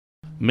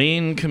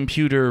Main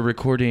computer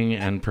recording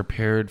and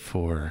prepared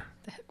for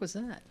The heck was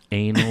that?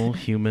 anal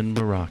human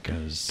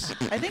maracas.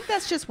 I think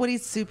that's just what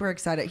he's super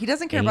excited. He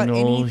doesn't care about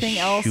Anal anything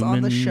else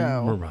on the human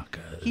show.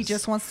 maracas. He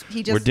just wants.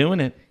 We're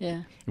doing it.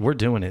 Yeah. We're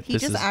doing it. He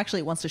This just is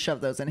actually wants to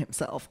shove those in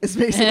himself. Is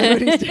basically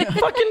what he's doing.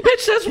 fucking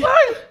bitch. That's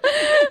what.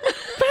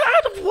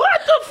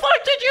 What the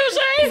fuck did you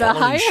say? The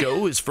following higher.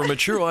 show is for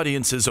mature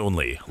audiences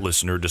only.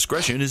 Listener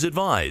discretion is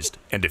advised.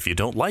 And if you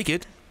don't like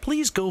it,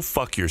 please go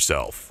fuck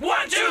yourself.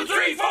 1, 2,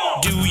 3, 4.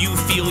 Do you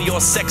feel your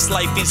sex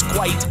life is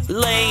quite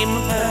lame?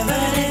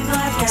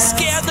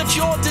 Scared that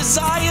your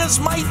desires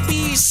might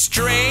be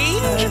strange?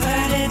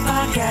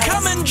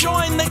 Come and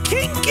join the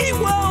kinky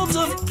world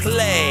of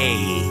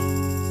play.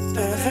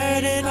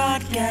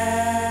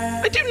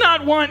 I do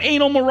not want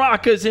anal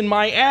maracas in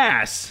my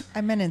ass.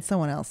 I meant in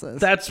someone else's.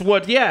 That's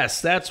what.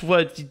 Yes, that's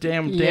what.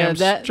 Damn.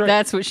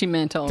 That's what she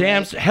meant. All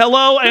Damn. right.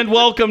 Hello and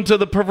welcome to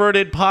the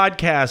Perverted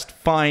Podcast,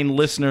 fine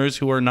listeners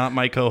who are not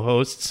my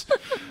co-hosts.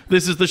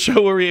 This is the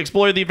show where we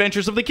explore the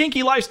adventures of the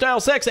kinky lifestyle,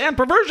 sex, and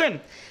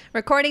perversion.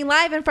 Recording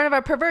live in front of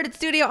our perverted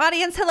studio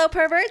audience. Hello,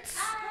 perverts.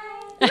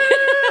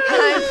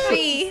 I'm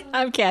Fee.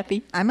 I'm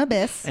Kathy. I'm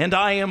Abyss. And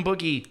I am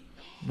Boogie.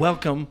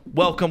 Welcome,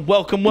 welcome,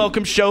 welcome,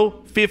 welcome, show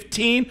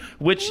 15,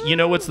 which, you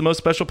know what's the most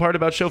special part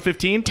about show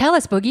 15? Tell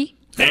us, Boogie.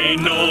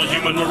 Anal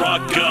human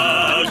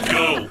maraca,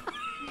 go.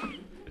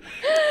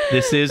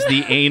 This is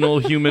the Anal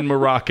Human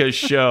Maraca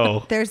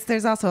show.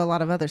 There's also a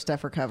lot of other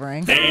stuff we're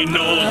covering.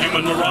 Anal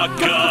human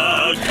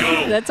maraca,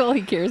 go. That's all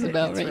he cares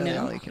about right Really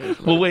now. all he cares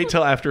about. We'll wait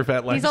till after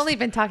Fat Life. He's only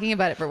been talking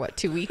about it for,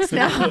 2 weeks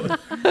now?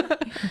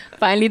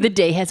 Finally, the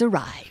day has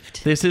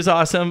arrived. This is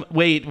awesome.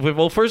 Wait,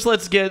 well, first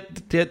let's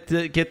get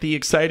the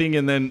exciting,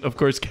 and then, of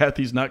course,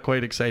 Kathy's not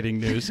quite exciting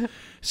news.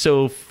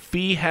 So,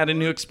 Fee had a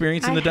new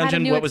experience in the dungeon. I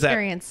had a new What was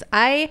experience.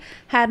 I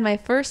had my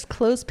first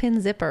clothespin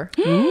zipper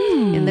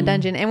in the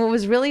dungeon. And what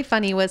was really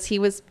funny was he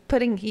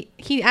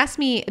asked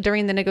me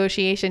during the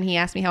negotiation, he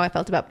asked me how I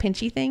felt about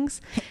pinchy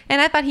things. And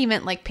I thought he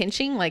meant like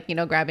pinching, like,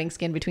 grabbing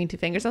skin between two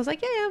fingers. I was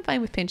like, yeah, I'm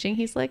fine with pinching.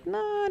 He's like,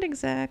 not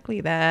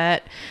exactly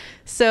that.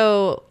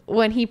 So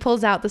when he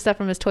pulls out the stuff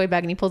from his toy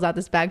bag and he pulls out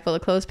this bag full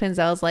of clothespins,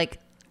 I was like,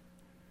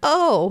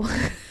 oh,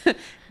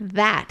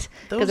 that.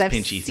 Because I've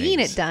pinchy seen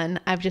things. it done.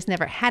 I've just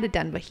never had it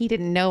done, but he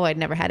didn't know I'd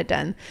never had it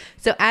done.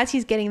 So as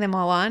he's getting them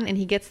all on and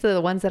he gets to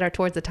the ones that are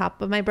towards the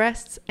top of my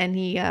breasts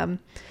and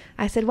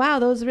I said, wow,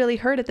 those really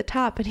hurt at the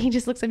top. And he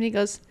just looks at me and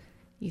goes,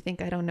 you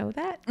think I don't know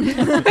that?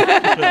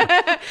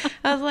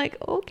 I was like,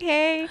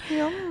 okay.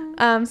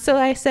 So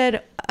I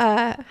said,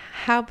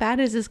 how bad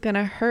is this going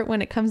to hurt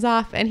when it comes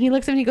off? And he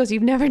looks at me and he goes,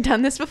 you've never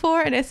done this before?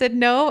 And I said,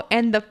 no.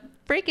 And the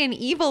freaking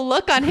evil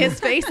look on his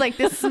face, like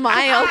this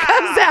smile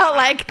comes out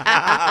like,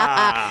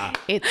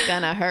 it's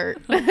going to hurt.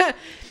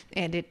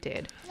 And it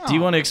did. Do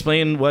you want to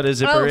explain what a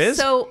zipper is?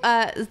 So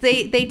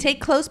they take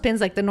clothespins,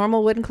 like the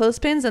normal wooden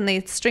clothespins, and they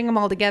string them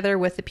all together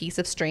with a piece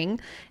of string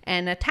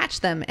and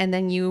attach them. And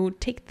then you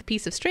take the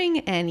piece of string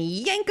and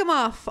yank them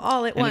off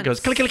all at And once. it goes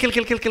click, click, click,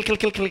 click, click, click,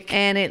 click, click.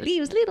 And it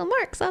leaves little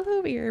marks all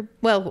over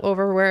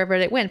over wherever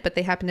it went, but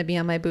they happen to be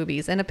on my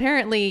boobies. And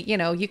apparently,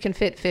 you can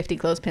fit 50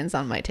 clothespins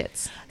on my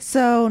tits.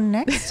 So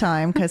next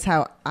time, because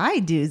how I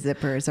do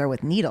zippers are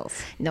with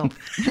needles. No.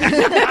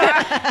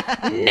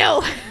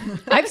 No.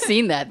 I've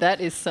seen that.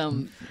 That is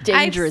some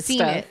dangerous I've seen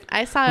stuff. it.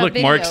 I saw a Look,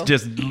 video. Mark's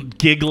just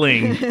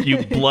giggling. You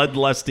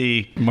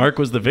bloodlusty. Mark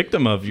was the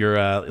victim of your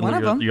One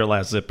of them. your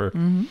last zipper.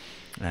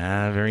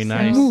 Very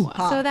nice.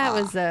 So that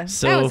was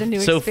a new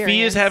So experience.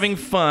 Fee is having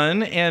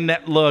fun, and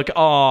look,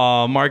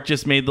 Mark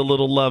just made the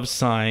little love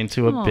sign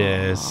to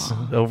Abyss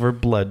over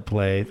blood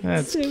play.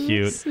 That's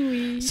cute.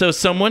 Sweet. So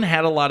someone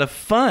had a lot of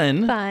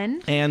fun,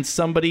 Fun. and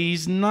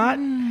somebody's not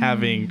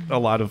having a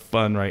lot of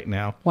fun right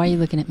now Why are you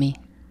looking at me?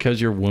 because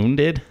you're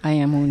wounded. I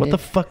am wounded. What the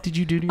fuck did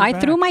you do to your I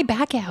back? through my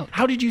back out.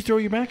 How did you throw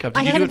your back up?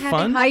 I Did you do it haven't had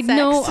fun? any I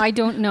know. sex. I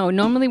don't know.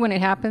 Normally when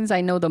it happens, I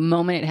know the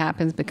moment it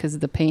happens because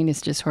the pain is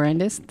just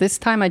horrendous. This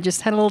time I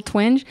just had a little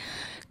twinge.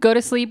 Go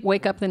to sleep,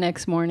 wake up the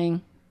next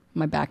morning.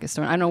 My back is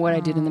torn. I don't know what I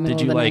did in the middle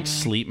Did you of the like night.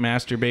 sleep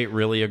masturbate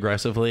really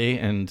aggressively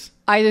and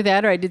Either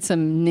that or I did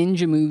some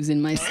ninja moves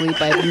in my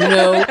sleep. I have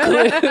no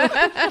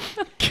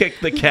clue. kick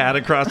the cat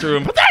across the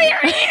room?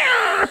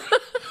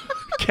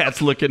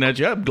 Cat's looking at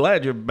you. I'm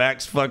glad your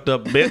back's fucked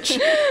up, bitch.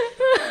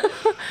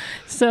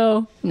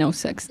 So, no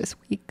sex this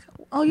week.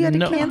 Oh, you had to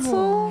No.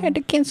 cancel? I had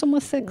to cancel my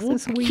sex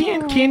this week.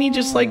 Can't he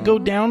just like go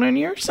down on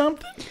you or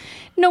something?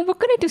 No, we're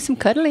going to do some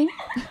cuddling.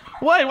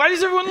 Why? Why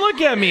does everyone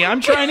look at me? I'm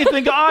trying to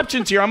think of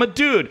options here. I'm a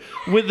dude.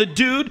 With the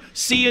dude,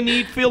 see a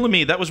need, feel a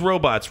me. That was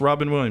Robots,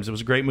 Robin Williams. It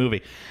was a great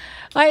movie.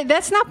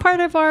 That's not part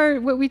of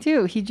what we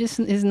do. He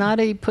just is not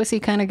a pussy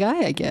kind of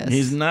guy, I guess.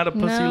 He's not a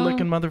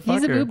pussy-looking motherfucker.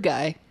 He's a boob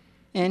guy.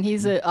 And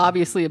he's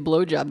obviously a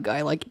blowjob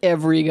guy, like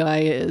every guy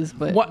is.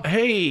 But What?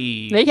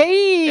 Hey. Hey,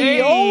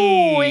 Hey,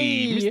 oh,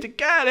 hey. Mr.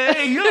 Cat.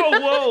 Hey, yo,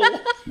 whoa.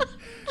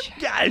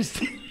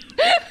 Guys.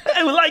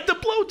 I like the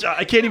blowjob.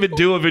 I can't even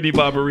do a Vinnie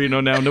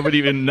Barbarino now.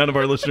 None of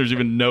our listeners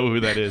even know who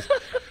that is.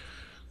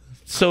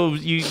 So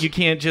you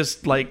can't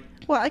just like.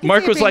 Well, I can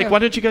Mark see it was being like, "Why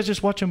don't you guys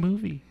just watch a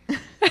movie?"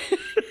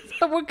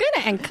 But we're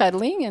gonna and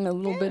cuddling and a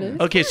little bit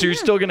of. Okay, so you're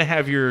still gonna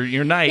have your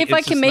night. If It's I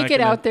just can make not it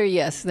gonna- out there,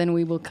 yes, then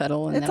we will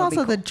cuddle. And It's that'll be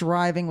also cool. the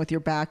driving with your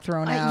back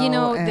thrown out. You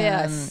know, and,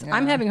 yes. you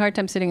I'm know. having a hard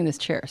time sitting in this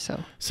chair, so.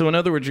 So in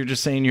other words, you're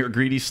just saying you're a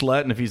greedy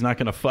slut, and if he's not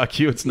gonna fuck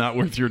you, it's not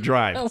worth your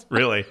drive.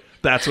 Really,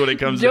 that's what it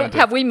comes down to.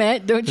 Have we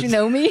met? Don't you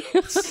know me?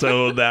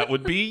 So that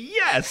would be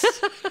yes.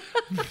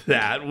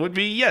 That would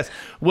be yes.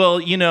 Well,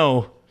 you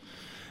know,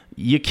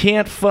 you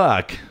can't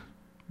fuck,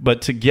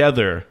 but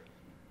together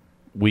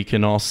we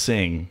can all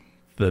sing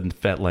the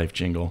FetLife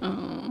jingle.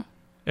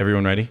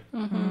 Everyone ready?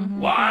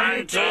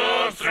 1, 2,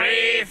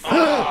 3, 4.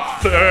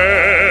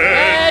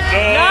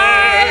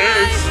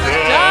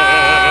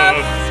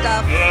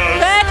 Stuff.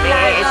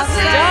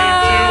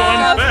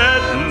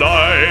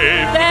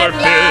 FetLife with our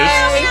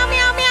fists.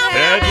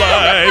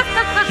 FetLife,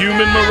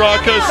 human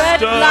maraca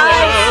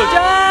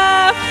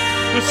stuff.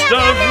 The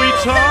stuff we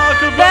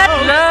talk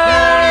about.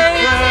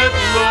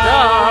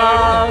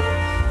 FetLife.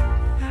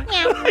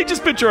 I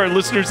just picture our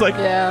listeners like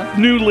Yeah.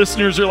 new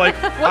listeners are like,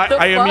 the I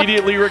fuck?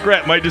 immediately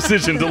regret my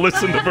decision to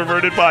listen to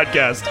Perverted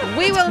Podcast.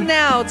 We will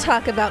now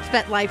talk about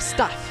FetLife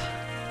stuff.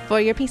 For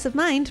your peace of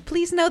mind,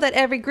 please know that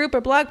every group or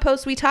blog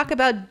post we talk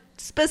about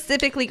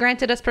specifically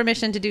granted us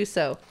permission to do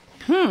so.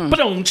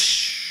 Ba-dum.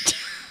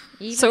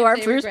 So our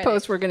first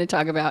post we're going to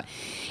talk about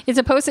is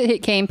a post that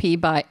hit KMP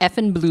by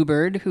Effin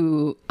Bluebird,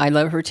 who I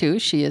love her too.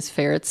 She is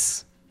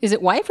Ferret's, is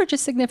it wife or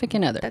just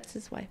significant other? That's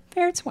his wife.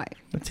 Ferret's wife.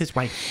 That's his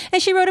wife.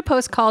 And she wrote a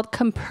post called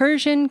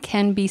Compersion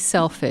Can Be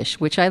Selfish,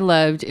 which I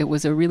loved. It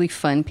was a really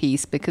fun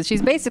piece because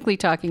she's basically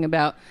talking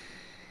about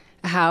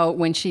how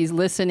when she's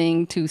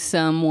listening to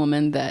some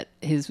woman that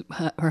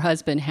her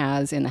husband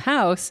has in the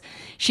house,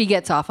 she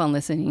gets off on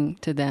listening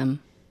to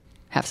them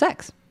have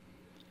sex.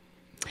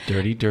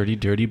 Dirty, dirty,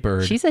 dirty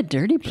bird. She's a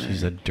dirty bird.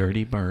 She's a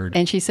dirty bird.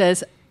 And she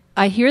says,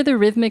 I hear the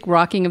rhythmic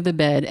rocking of the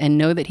bed and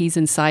know that he's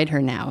inside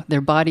her now,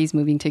 their bodies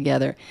moving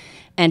together.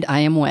 And I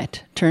am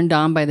wet, turned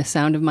on by the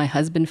sound of my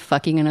husband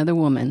fucking another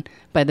woman,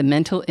 by the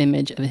mental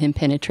image of him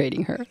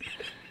penetrating her.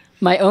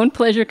 My own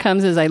pleasure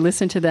comes as I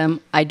listen to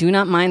them. I do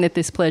not mind that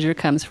this pleasure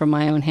comes from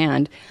my own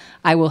hand.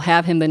 I will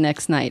have him the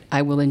next night.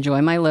 I will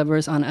enjoy my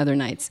lovers on other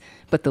nights.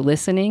 But the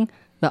listening,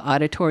 the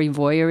auditory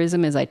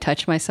voyeurism as I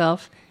touch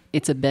myself,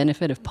 it's a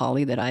benefit of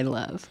Polly that I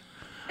love.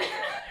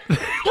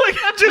 Like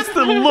just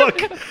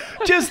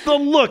the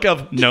look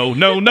of no,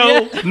 no,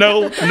 no,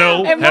 no,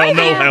 no, Am I hell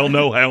no, the- hell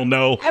no, hell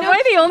no, Am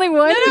I the only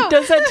one who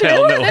does that too?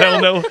 hell no,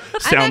 hell no.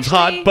 Sounds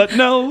hot, actually- but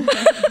no,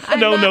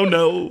 no, no, not-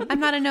 no. I'm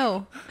not a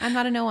no. I'm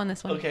not a no on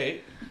this one.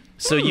 Okay.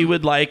 So you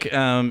would like,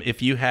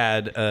 if you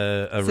had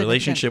a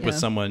relationship with yeah.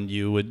 someone,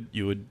 you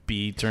would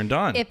be turned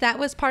on. If that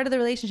was part of the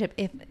relationship,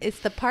 if it's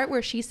the part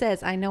where she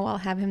says, I know I'll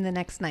have him the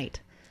next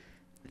night.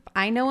 If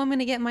I know I'm going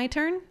to get my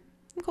turn,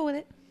 I'm cool with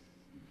it.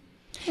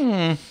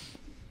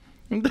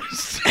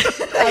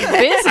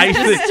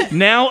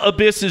 Now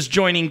Abyss is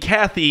joining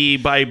Kathy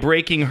by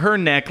breaking her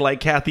neck like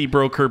Kathy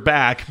broke her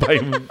back by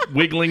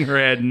wiggling her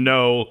head.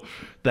 No,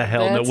 the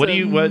hell no. That's What do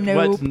you? What?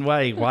 nope.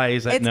 Why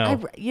is that It's,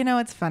 no? you know,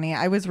 it's funny.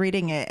 I was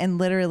reading it and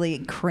literally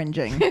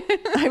cringing.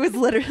 I was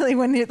literally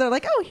when they're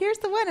like, "Oh, here's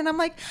the one," and I'm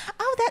like,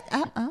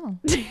 oh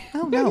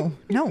no,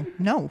 no,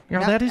 no.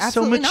 Girl, No, that is so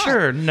absolutely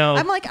mature. not. No.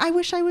 I'm like, I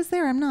wish I was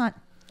there. I'm not.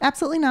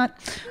 Absolutely not.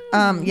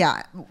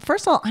 Yeah.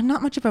 First of all, I'm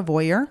not much of a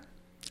voyeur.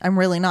 I'm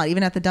really not.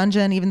 Even at the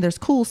dungeon, even there's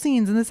cool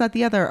scenes and this, that,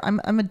 the other. I'm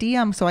a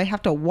DM, so I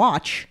have to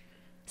watch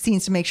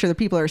scenes to make sure that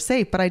people are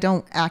safe, but I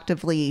don't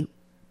actively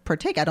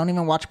partake. I don't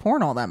even watch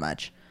porn all that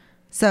much.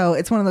 So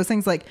it's one of those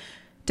things like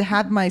to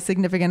have my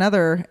significant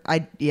other,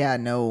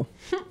 no.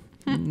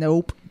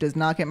 Nope. Does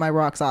not get my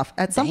rocks off.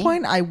 At some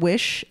point, I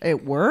wish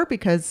it were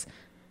because,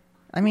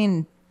 I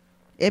mean,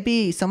 it'd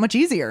be so much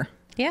easier.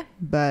 Yeah.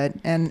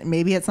 And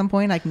maybe at some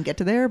point I can get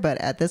to there, but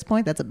at this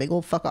point, that's a big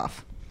old fuck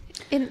off.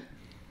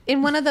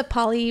 In one of the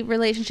poly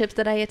relationships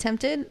that I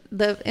attempted,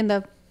 in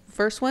the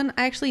first one,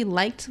 I actually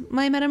liked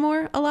my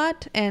metamor a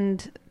lot,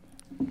 and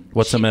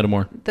What's a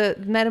metamor? the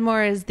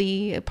metamor is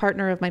the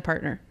partner of my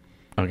partner,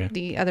 Okay.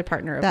 the other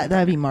partner of my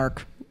That'd be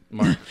Mark.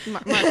 Mark.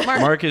 Mark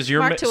Mark is your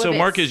Mark to so Abyss.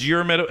 Mark is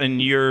your meta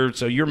and your Yes.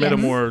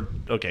 metamor.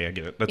 Okay, I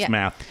get it. That's Yeah.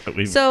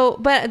 math. So,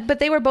 but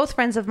they were both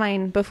friends of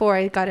mine before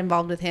I got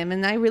involved with him,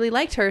 and I really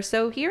liked her.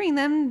 So hearing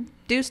them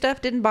do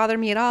stuff didn't bother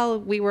me at all.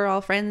 We were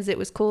all friends. It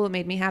was cool. It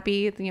made me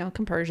happy. You know,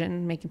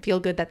 compersion, make them feel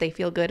good that they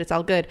feel good. It's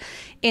all good.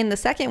 In the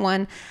second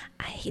one,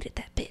 I hated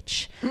that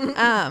bitch.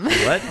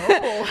 What?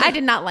 I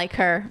did not like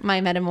her,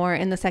 my metamor,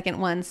 in the second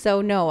one.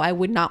 So no, I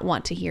would not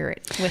want to hear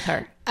it with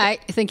her. I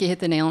think you hit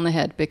the nail on the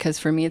head because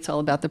for me, it's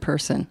all about the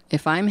person.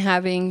 If I'm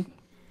having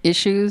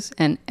issues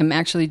and am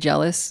actually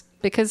jealous,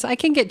 because I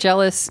can get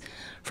jealous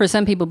for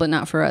some people, but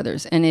not for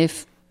others. And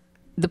if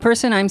the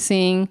person I'm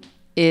seeing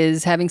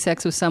is having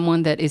sex with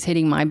someone that is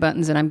hitting my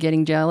buttons and I'm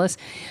getting jealous,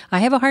 I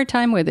have a hard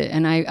time with it.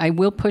 And I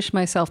will push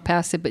myself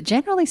past it. But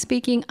generally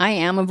speaking, I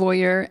am a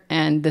voyeur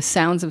and the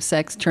sounds of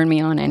sex turn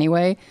me on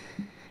anyway.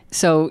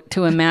 So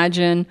to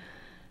imagine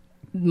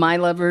my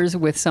lovers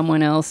with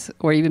someone else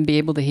or even be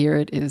able to hear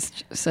it is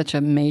such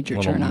a major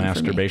Little turn on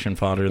masturbation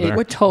fodder for me.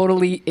 there. It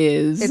totally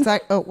is. It's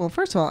like, oh well.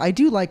 First of all, I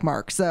do like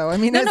Mark, so I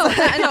mean, No, it's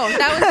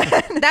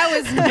that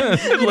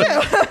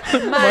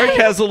was Mark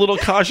has a little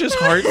cautious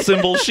heart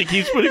symbol she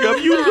keeps putting up.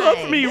 You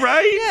love me,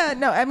 right? yeah.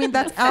 No, I mean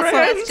that's also.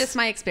 that's just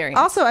my experience.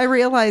 Also, I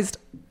realized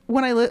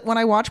when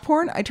I watch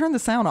porn, I turn the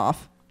sound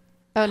off.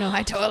 Oh no,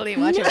 I totally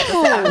watch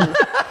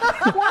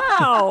it.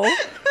 Wow.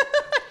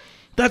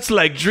 That's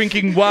like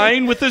drinking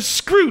wine with a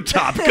screw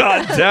top,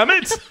 God damn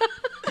it.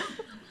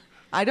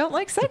 I don't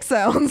like sex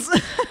sounds.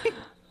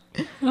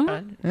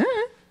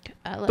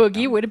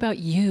 Boogie, what about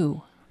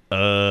you?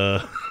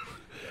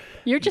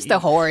 You're just a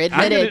whore,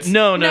 admit it.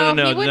 No,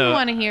 he wouldn't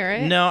want to hear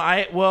it. No,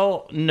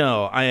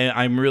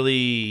 I'm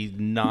really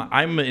not.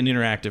 I'm an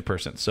interactive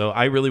person, so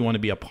I really want to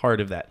be a part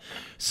of that.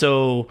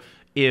 So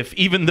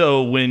even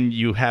though when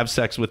you have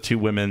sex with two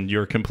women,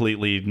 you're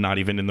completely not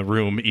even in the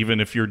room, even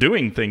if you're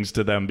doing things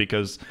to them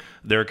because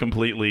they're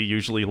completely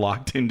usually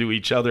locked into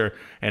each other,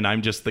 and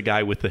I'm just the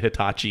guy with the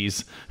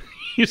Hitachis.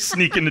 You're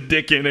sneaking a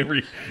dick in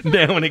every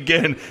now and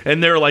again,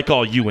 and they're like,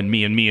 "Oh, you and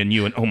me and me and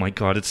you," and oh my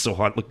God, it's so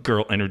hot. Look,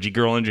 girl energy,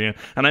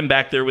 and I'm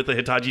back there with the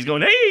Hitachis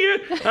going, "Hey,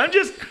 I'm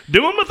just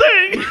doing my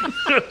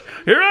thing.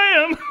 Here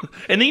I am."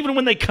 And even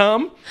when they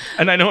come,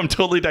 and I know I'm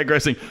totally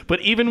digressing, but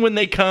even when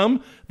they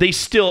come, they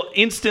still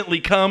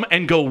instantly come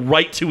and go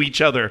right to each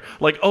other,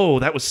 like, "Oh,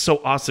 that was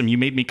so awesome. You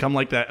made me come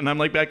like that," and I'm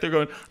like back there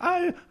going,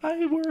 "I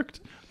worked.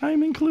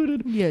 I'm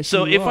included." Yes,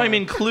 so you if are. I'm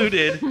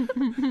included.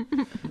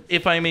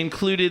 If I'm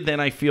included,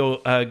 then I feel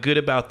good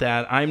about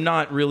that. I'm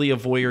not really a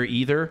voyeur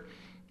either,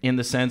 in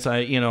the sense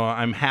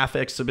I'm half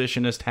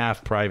exhibitionist,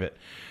 half private,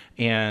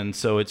 and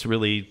so it's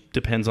really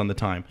depends on the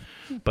time.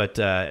 But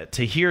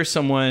to hear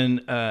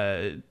someone,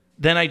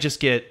 then I just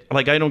get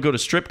like I don't go to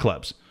strip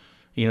clubs.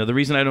 The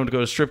reason I don't go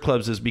to strip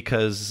clubs is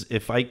because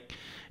if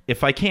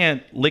I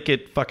can't lick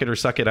it, fuck it, or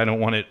suck it, I don't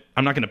want it.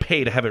 I'm not going to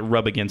pay to have it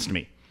rub against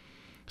me.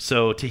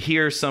 So to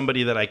hear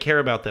somebody that I care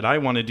about, that I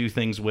want to do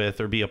things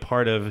with or be a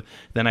part of,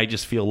 then I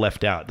just feel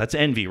left out. That's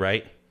envy,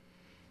 right?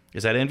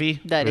 Is that envy?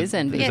 That is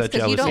envy. Yes, that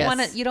because you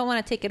jealousy? don't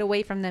want to take it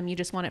away from them. You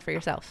just want it for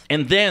yourself.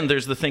 And then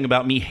there's the thing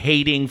about me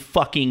hating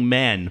fucking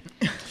men.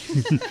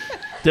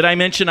 Did I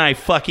mention I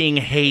fucking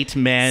hate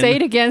men? Say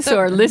it again so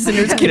our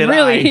listeners can Did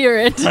really I hear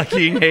it.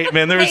 fucking hate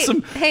men. There was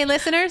some... Hey,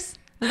 listeners,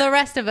 the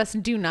rest of us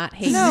do not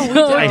hate No, men.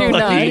 we I don't. do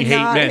not. fucking hate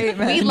Not men. hate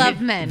men. We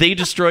love men. They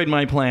destroyed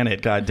my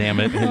planet, God damn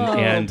it.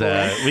 And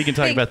we can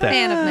talk Big about that.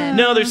 fan of men.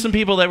 No, there's some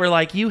people that were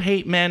like, "You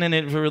hate men," and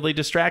it's really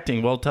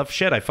distracting. Well, tough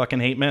shit. I fucking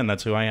hate men.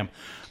 That's who I am.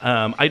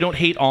 I don't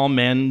hate all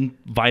men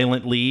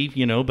violently,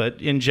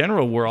 but in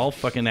general, we're all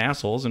fucking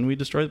assholes, and we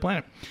destroy the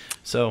planet.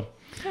 So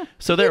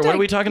there. What are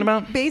we talking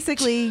about?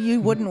 Basically,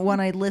 you wouldn't want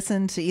to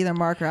listen to either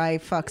Mark or I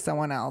fuck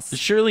someone else.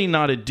 Surely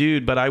not a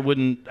dude, but I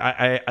wouldn't.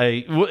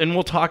 And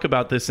we'll talk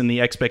about this in the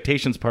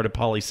expectations part of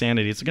Poly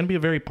Sanity. It's going to be a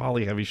very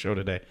poly heavy show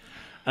today.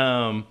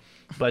 No,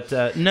 But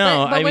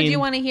I would mean, you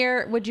want to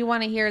hear? Would you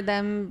want to hear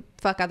them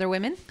fuck other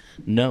women?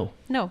 no.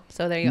 No.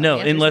 So there you go. No,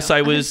 The answer's unless no.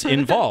 I was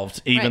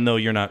involved, even Right. though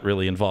you're not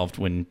really involved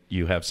when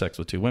you have sex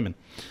with two women.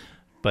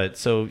 But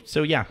so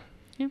yeah.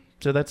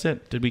 So that's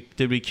it. Did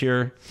we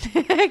cure?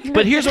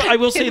 But here's what I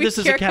will say. Did we This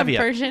is a cure caveat.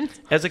 compersion?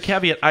 As a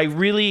caveat, I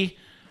really,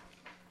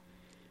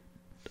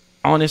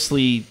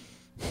 honestly,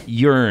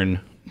 yearn,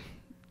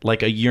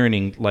 like a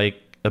yearning,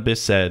 like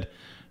Abyss said.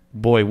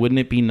 Boy, wouldn't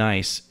it be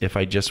nice if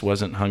I just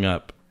wasn't hung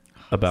up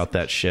about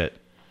that shit?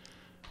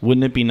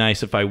 Wouldn't it be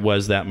nice if I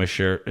was that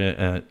mature,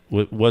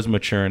 was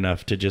mature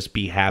enough to just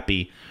be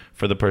happy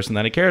for the person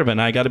that I cared about?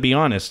 And I got to be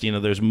honest,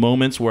 there's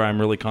moments where I'm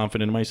really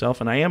confident in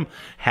myself, and I am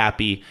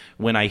happy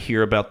when I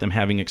hear about them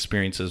having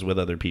experiences with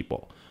other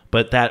people.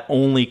 But that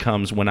only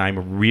comes when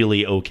I'm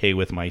really okay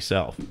with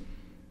myself.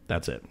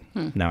 That's it.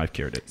 Now I've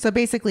cured it. So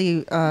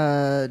basically,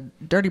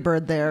 Dirty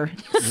Bird there,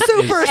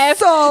 super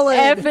solid.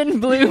 Evan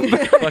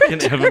Bloomberg.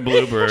 Fucking Evan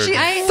Bluebird,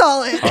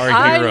 solid.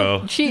 our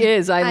hero. She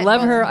is. I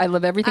love her. I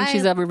love everything I-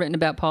 she's ever written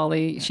about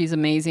Polly. She's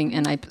amazing,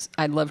 and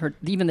I love her.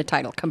 Even the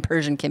title,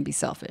 "Compersion Can Be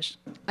Selfish."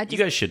 You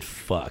guys should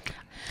fuck.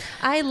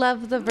 I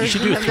love the You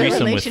should version do a of the threesome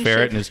with relationship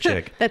Ferret and his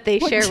chick. that they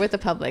share with the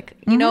public.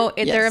 If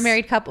they're a Yes.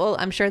 married couple,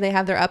 I'm sure they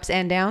have their ups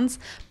and downs,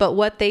 but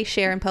what they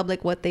share in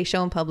public, what they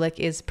show in public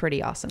is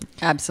pretty awesome.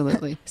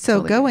 Absolutely. So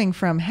Totally. going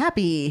from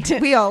happy,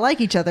 we all like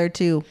each other,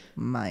 to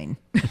mine.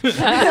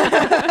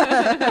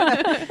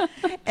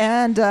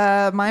 And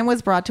mine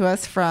was brought to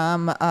us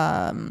from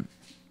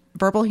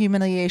Verbal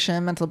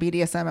Humiliation, Mental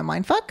BDSM, and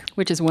Mindfuck.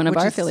 Which is one of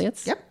our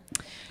affiliates. Yep.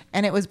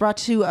 And it was brought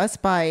to us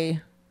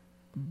by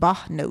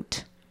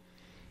Bahnote.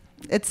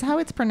 It's how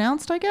it's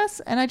pronounced, I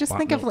guess. And I just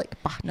think of Bahnote.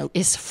 like Bahnote.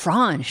 Is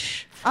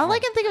Franche. All I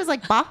can think of is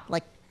like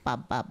like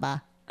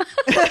ba.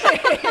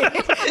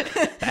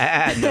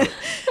 No.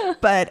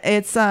 But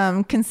it's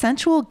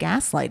consensual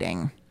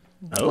gaslighting.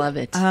 Love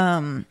it.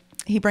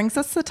 He brings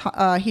up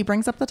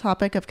the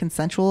topic of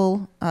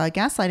consensual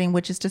gaslighting,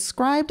 which is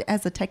described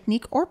as a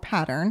technique or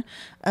pattern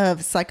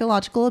of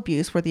psychological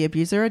abuse where the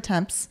abuser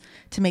attempts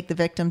to make the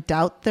victim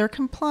doubt their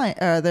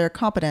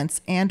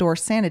competence and or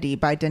sanity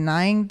by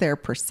denying their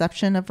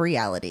perception of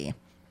reality.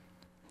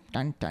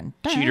 Dun, dun,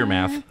 dun. Cheater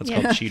math. That's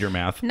called cheater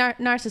math.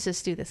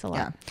 Narcissists do this a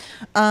lot.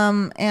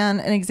 Yeah.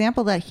 And an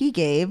example that he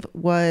gave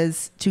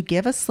was to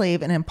give a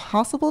slave an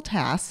impossible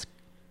task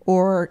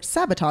or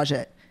sabotage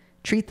it.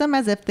 Treat them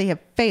as if they have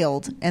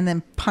failed and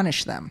then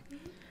punish them.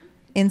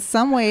 In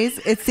some ways,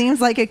 it seems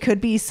like it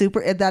would be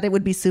super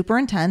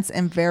intense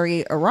and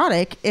very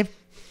erotic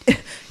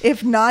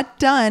if not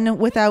done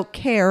without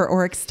care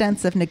or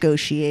extensive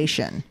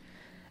negotiation.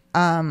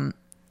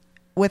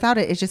 Without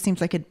it, it just seems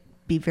like it'd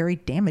be very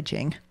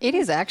damaging. It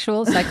is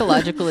actual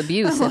psychological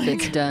abuse if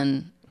it's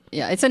done.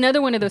 Yeah, it's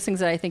another one of those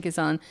things that I think is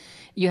on,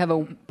 you have a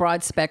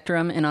broad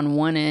spectrum, and on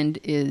one end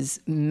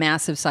is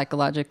massive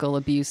psychological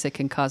abuse that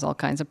can cause all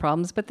kinds of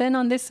problems. But then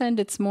on this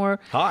end, it's more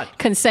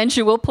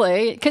consensual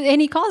play.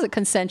 And he calls it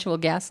consensual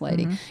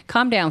gaslighting. Mm-hmm.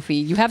 Calm down, Fee.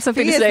 You have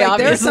something to say,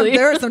 obviously.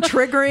 There are some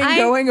triggering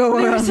going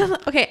on.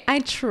 Okay, I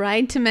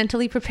tried to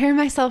mentally prepare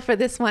myself for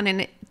this one,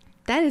 and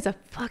that is a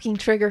fucking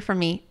trigger for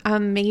me, a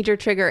major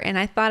trigger. And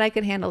I thought I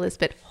could handle this,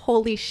 but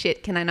holy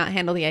shit, can I not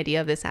handle the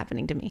idea of this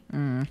happening to me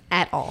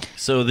at all?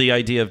 So the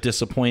idea of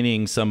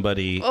disappointing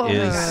somebody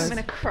is... I'm going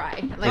to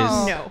cry.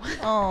 No.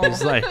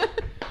 It's like...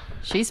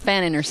 She's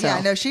fanning herself.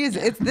 Yeah, no, she is.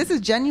 This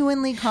is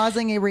genuinely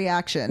causing a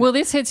reaction. Well,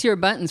 this hits your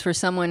buttons for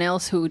someone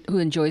else who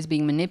enjoys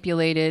being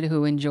manipulated,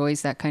 who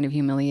enjoys that kind of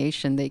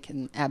humiliation. They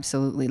can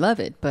absolutely love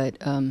it. But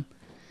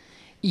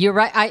you're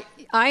right.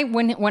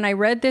 When I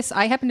read this,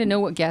 I happen to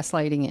know what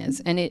gaslighting is,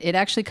 and it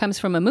actually comes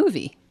from a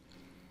movie.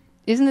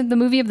 Isn't it the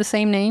movie of the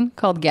same name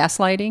called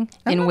Gaslighting?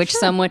 In which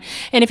someone,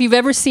 and if you've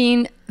ever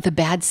seen The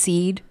Bad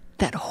Seed,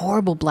 that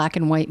horrible black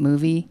and white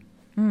movie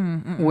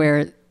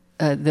where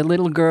the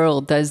little girl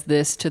does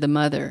this to the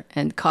mother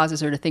and causes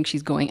her to think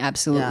she's going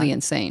absolutely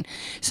insane.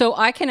 So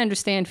I can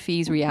understand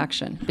Fee's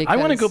reaction. I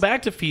want to go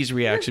back to Fee's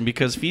reaction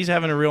because Fee's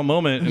having a real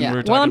moment, and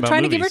we're talking about Well, I'm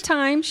trying movies. to give her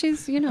time.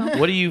 She's,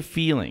 What are you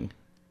feeling?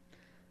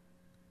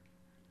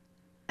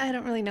 I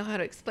don't really know how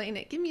to explain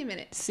it. Give me a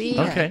minute. See?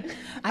 Okay.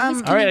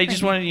 All right. I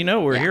just wanted you to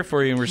know we're here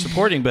for you and we're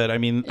supporting. But I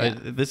mean,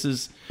 this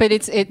is. But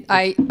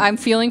I'm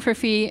feeling for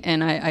Fee,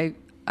 and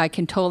I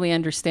can totally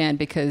understand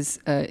because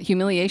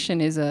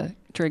humiliation is a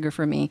trigger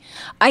for me.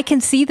 I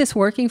can see this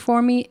working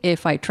for me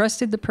if I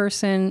trusted the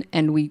person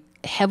and we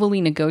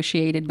heavily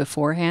negotiated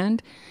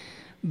beforehand.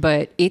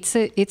 But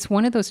it's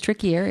one of those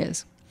tricky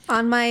areas.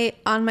 On my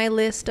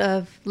list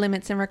of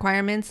limits and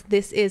requirements,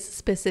 this is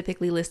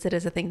specifically listed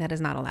as a thing that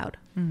is not allowed.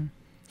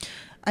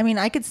 I mean,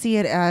 I could see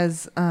it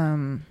as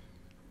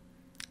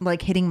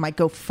like hitting my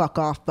go fuck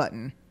off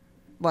button.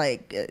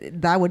 Like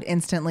that would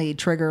instantly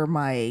trigger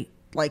my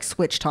like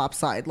switch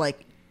topside.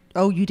 Like,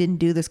 oh, you didn't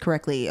do this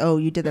correctly. Oh,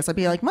 you did this. I'd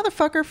be like,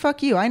 motherfucker,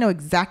 fuck you. I know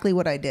exactly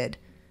what I did.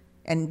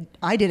 And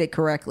I did it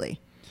correctly.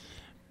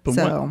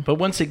 But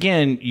once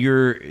again,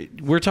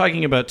 we're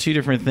talking about two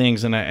different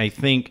things. And I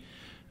think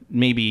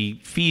maybe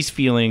Fee's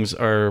feelings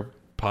are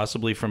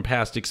possibly from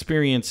past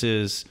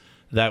experiences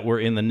that were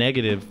in the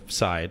negative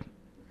side.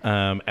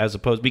 As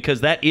opposed,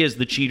 because that is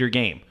the cheater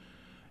game.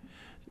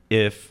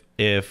 If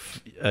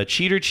a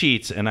cheater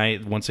cheats, and I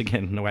once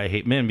again know I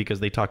hate men because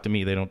they talk to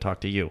me, they don't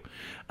talk to you.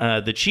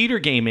 The cheater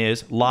game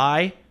is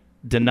lie,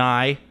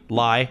 deny,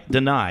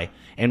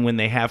 and when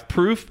they have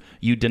proof,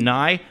 you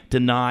deny,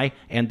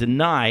 and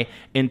deny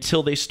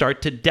until they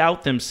start to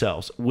doubt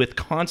themselves with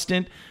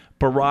constant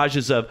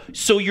barrages of,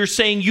 so you're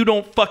saying you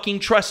don't fucking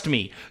trust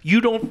me.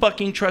 You don't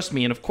fucking trust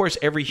me. And of course,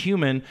 every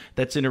human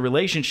that's in a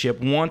relationship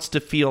wants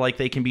to feel like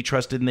they can be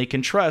trusted and they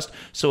can trust.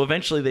 So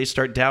eventually they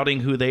start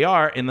doubting who they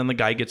are. And then the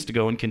guy gets to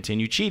go and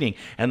continue cheating.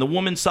 And the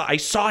woman I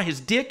saw his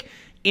dick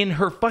in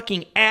her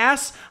fucking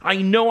ass.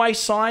 I know I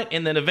saw it.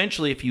 And then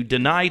eventually if you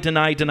deny,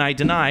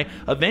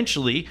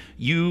 eventually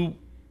you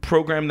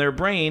program their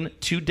brain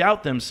to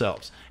doubt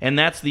themselves. And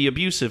that's the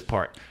abusive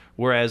part.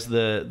 Whereas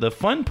the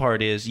fun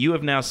part is you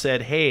have now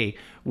said, hey,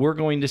 we're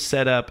going to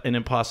set up an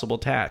impossible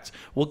task.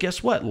 Well,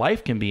 guess what?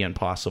 Life can be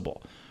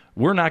impossible.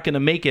 We're not going to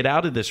make it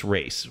out of this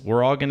race.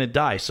 We're all going to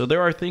die. So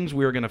there are things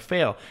we're going to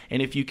fail.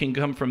 And if you can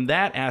come from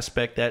that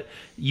aspect that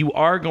you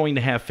are going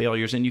to have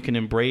failures and you can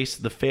embrace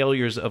the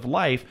failures of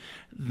life,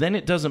 then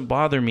it doesn't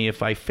bother me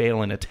if I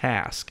fail in a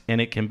task.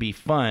 And it can be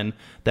fun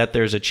that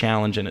there's a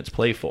challenge and it's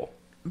playful.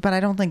 But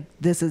I don't think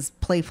this is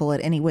playful at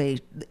any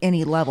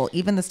level.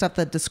 Even the stuff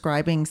that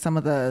describing some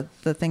of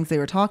the things they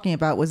were talking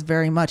about was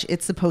very much,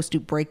 it's supposed to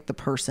break the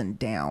person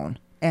down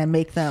and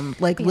make them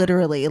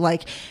literally,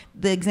 like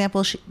the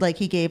example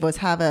he gave was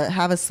have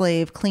a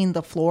slave clean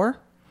the floor.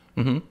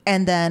 Mm-hmm.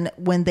 And then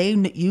when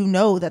you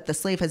know that the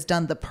slave has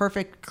done the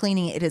perfect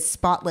cleaning, it is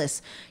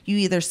spotless. You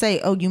either say,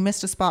 oh, you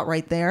missed a spot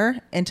right there,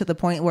 and to the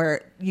point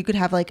where you could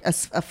have like a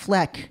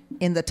fleck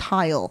in the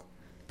tile.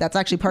 That's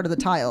actually part of the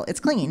tile. It's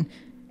clean.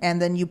 And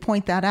then you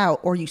point that out,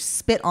 or you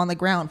spit on the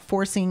ground,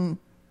 forcing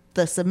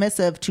the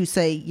submissive to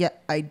say, yeah,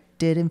 I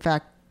did in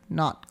fact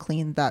not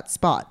clean that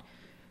spot.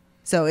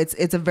 So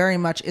it's a very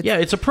much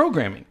it's a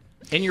programming.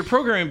 And you're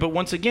programming, but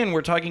once again,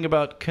 we're talking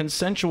about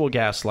consensual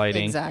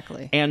gaslighting.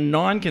 Exactly. And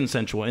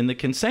non-consensual. And the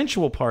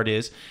consensual part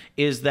is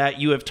that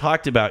you have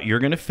talked about you're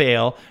going to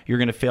fail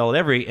at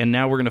every, and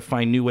now we're going to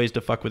find new ways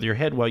to fuck with your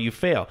head while you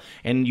fail.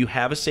 And you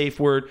have a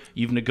safe word,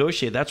 you've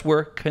negotiated. That's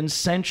where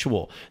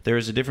consensual. There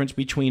is a difference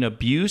between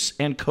abuse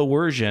and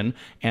coercion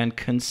and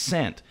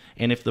consent.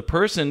 And if the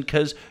person,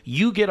 because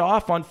you get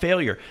off on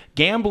failure,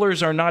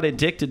 gamblers are not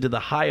addicted to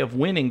the high of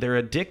winning, they're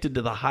addicted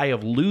to the high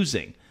of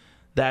losing.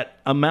 That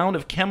amount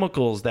of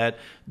chemicals, that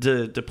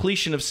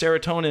depletion of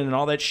serotonin and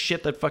all that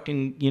shit that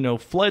fucking,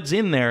 floods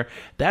in there,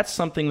 that's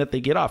something that they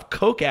get off.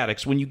 Coke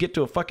addicts, when you get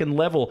to a fucking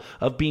level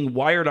of being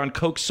wired on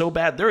Coke so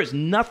bad, there is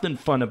nothing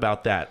fun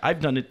about that.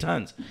 I've done it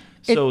tons.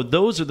 So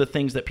those are the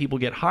things that people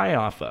get high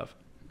off of.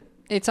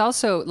 It's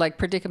also like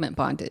predicament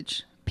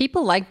bondage.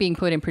 People like being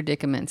put in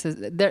predicaments.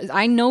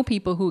 I know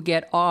people who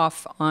get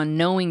off on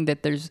knowing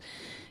that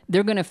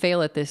they're going to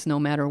fail at this no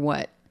matter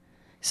what.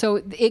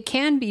 So it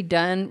can be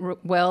done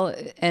well,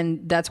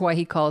 and that's why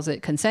he calls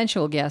it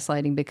consensual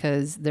gaslighting,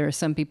 because there are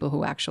some people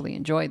who actually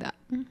enjoy that.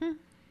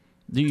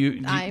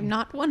 Mm-hmm. I'm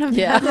not one of them.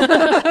 Yeah.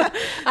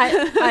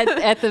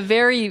 I, at the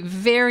very,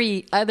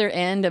 very other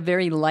end, a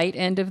very light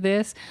end of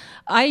this,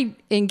 I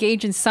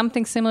engage in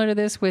something similar to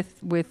this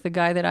with the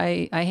guy that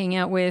I hang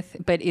out with,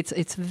 but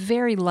it's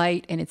very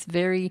light and it's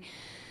very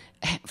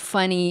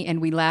funny,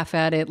 and we laugh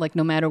at it like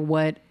no matter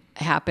what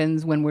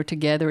happens when we're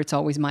together, it's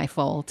always my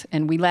fault,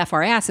 and we laugh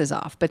our asses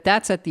off. But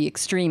that's at the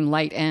extreme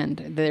light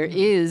end. There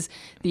is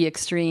the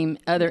extreme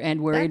other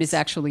end where it is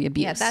actually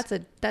abuse. Yeah,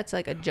 that's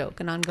like a joke,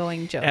 an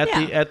ongoing joke.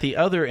 At the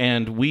other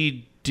end,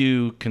 we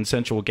do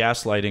consensual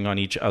gaslighting on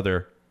each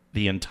other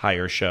the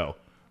entire show.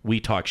 We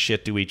talk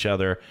shit to each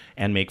other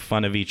and make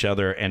fun of each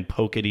other and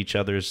poke at each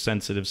other's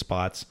sensitive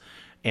spots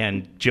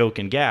and joke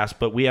and gas,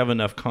 but we have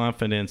enough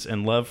confidence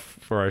and love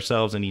for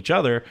ourselves and each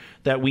other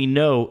that we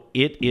know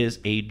it is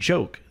a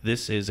joke.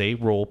 This is a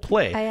role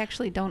play. I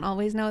actually don't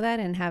always know that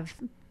and have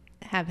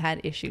had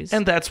issues.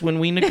 And that's when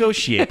we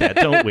negotiate that,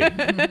 don't we?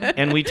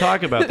 And we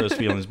talk about those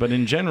feelings. But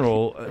in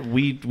general,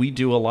 we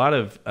do a lot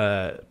of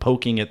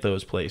poking at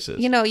those places.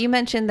 You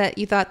mentioned that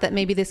you thought that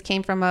maybe this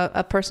came from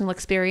a personal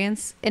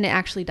experience, and it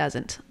actually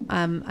doesn't.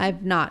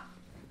 I've not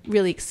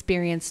really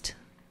experienced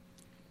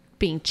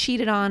being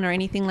cheated on or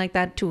anything like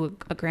that to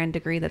a grand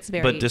degree. That's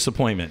very... But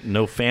disappointment.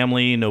 No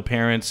family, no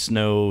parents,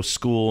 no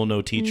school,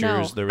 no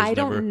teachers. No, I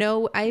don't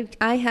know.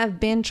 I have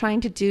been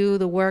trying to do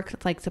the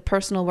work, like the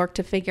personal work,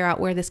 to figure out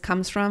where this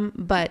comes from,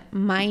 but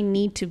my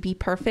need to be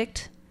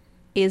perfect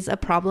is a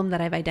problem that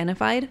I've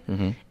identified.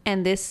 Mm-hmm.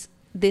 And this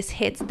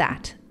hits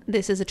that.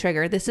 This is a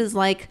trigger.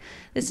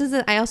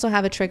 I also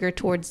have a trigger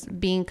towards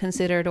being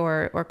considered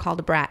or called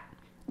a brat.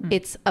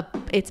 It's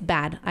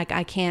bad.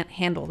 I can't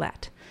handle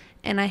that.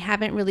 And I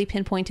haven't really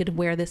pinpointed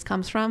where this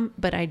comes from,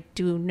 but I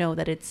do know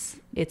that it's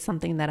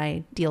something that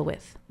I deal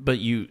with. But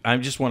I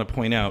just want to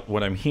point out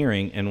what I'm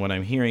hearing, and what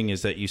I'm hearing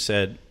is that you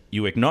said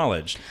you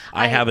acknowledged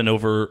I have an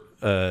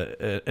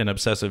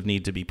obsessive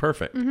need to be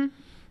perfect. Mm-hmm.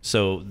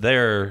 So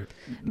there.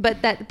 But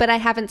I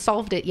haven't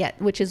solved it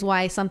yet, which is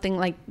why something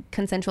like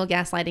consensual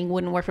gaslighting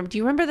wouldn't work for me. Do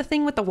you remember the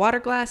thing with the water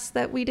glass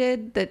that we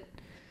did?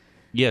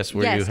 Yes,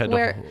 you had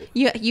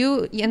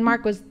you and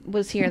Mark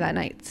was here that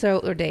night,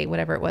 or day,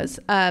 whatever it was.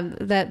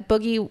 That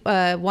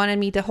Boogie wanted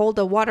me to hold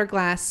a water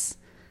glass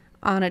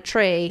on a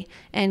tray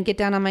and get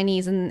down on my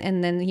knees,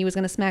 and then he was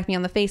going to smack me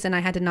on the face, and I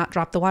had to not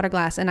drop the water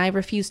glass. And I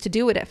refused to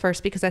do it at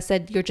first because I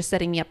said, "You're just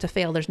setting me up to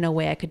fail. There's no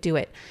way I could do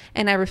it."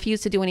 And I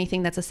refused to do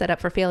anything that's a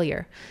setup for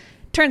failure.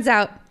 Turns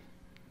out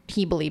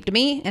he believed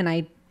me, and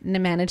I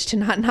managed to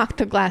not knock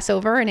the glass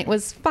over, and it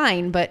was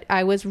fine, but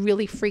I was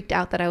really freaked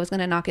out that I was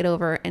going to knock it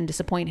over and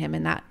disappoint him,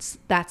 and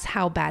that's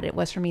how bad it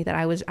was for me, that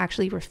I was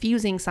actually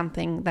refusing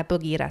something that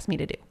Boogie had asked me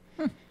to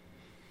do.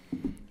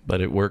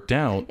 But it worked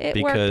out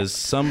because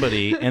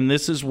somebody, and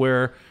this is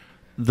where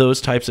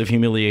those types of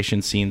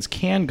humiliation scenes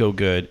can go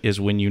good,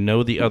 is when you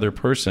know the other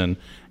person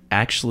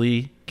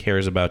actually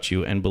cares about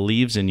you and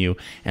believes in you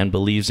and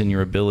believes in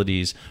your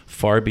abilities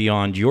far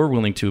beyond you're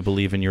willing to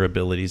believe in your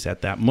abilities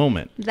at that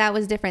moment. That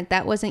was different.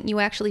 That wasn't you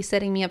actually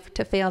setting me up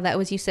to fail. That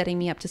was you setting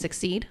me up to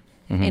succeed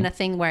in a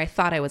thing where I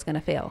thought I was going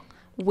to fail,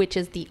 which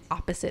is the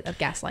opposite of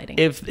gaslighting.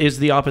 Is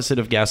the opposite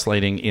of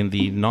gaslighting in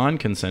the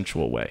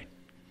non-consensual way.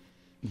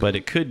 But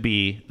it could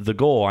be the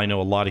goal. I know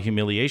a lot of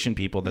humiliation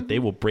people that they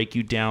will break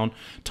you down,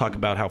 talk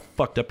about how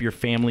fucked up your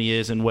family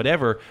is and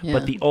whatever. Yeah.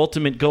 But the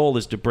ultimate goal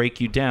is to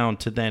break you down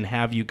to then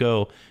have you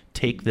go,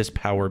 take this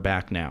power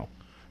back now.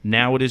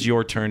 Now it is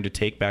your turn to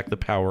take back the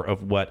power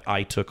of what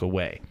I took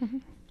away. Mm-hmm.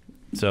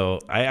 So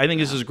I think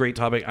this is a great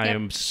topic. I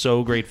am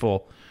so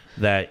grateful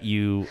that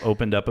you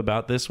opened up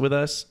about this with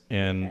us,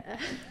 and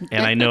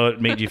I know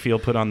it made you feel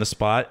put on the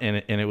spot,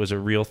 and it was a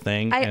real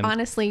thing. I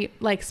honestly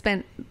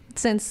spent,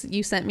 since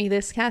you sent me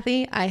this,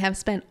 Kathy, I have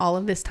spent all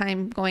of this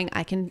time going,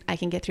 I can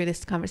get through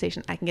this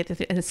conversation. I can get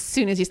through. And as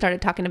soon as you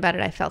started talking about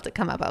it, I felt it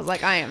come up. I was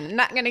like, I am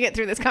not going to get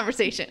through this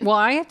conversation. Well,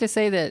 I have to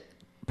say that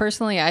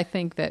personally, I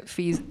think that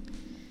Fee's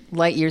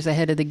light years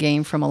ahead of the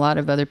game from a lot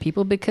of other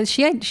people because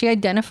she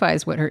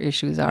identifies what her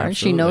issues are. Absolutely.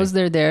 She knows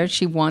they're there.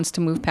 She wants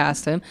to move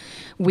past them.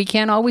 We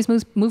can't always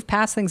move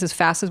past things as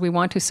fast as we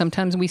want to.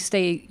 Sometimes we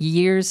stay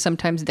years,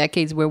 sometimes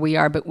decades where we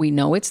are, but we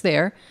know it's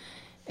there.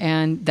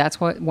 And that's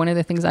one of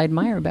the things I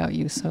admire about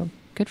you. So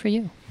good for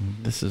you.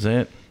 This is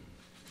it.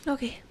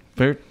 Okay.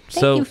 Thank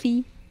you,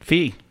 Fee.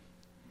 Fee.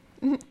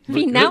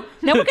 Fee, now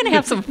we're going to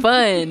have some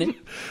fun.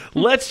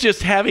 Let's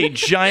just have a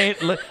giant.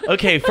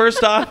 Okay,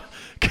 first off,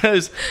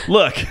 because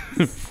look,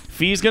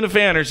 Fee's going to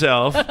fan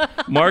herself.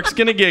 Mark's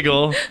going to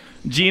giggle.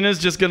 Gina's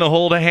just going to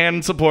hold a hand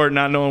in support,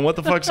 not knowing what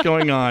the fuck's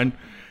going on.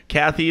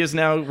 Kathy is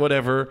now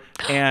whatever.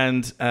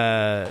 And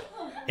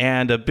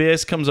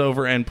Abyss comes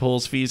over and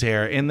pulls Fee's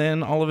hair. And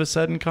then all of a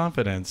sudden,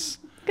 confidence.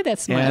 Look at that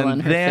smile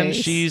on her face. And then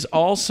she's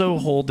also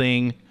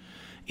holding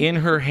in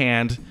her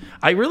hand.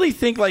 I really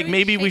think like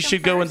maybe we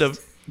should go into...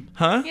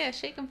 Huh? Yeah,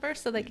 shake them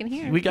first so they can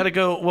hear. We got to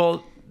go.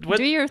 Well, what?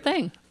 Do your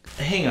thing.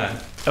 Hang on.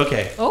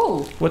 Okay.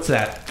 Oh. What's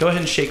that? Go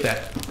ahead and shake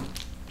that.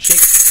 Shake.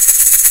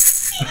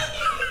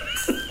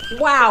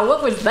 Wow,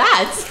 what was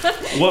that?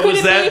 What Could was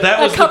it that? be That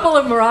was a couple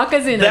of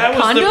maracas in that a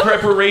was condom? the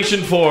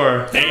preparation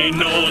for. Ain't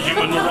no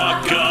human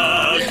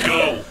maraca,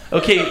 go.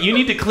 Okay, you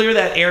need to clear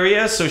that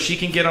area so she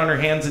can get on her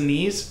hands and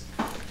knees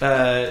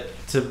to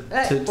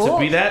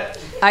be that.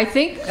 I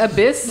think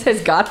Abyss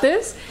has got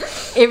this.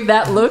 If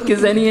that look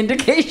is any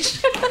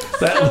indication.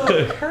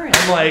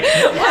 I'm like,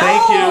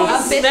 thank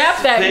you.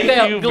 Snap that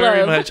Thank you glove.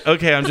 very much.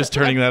 Okay, I'm just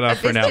turning that off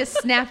for This now.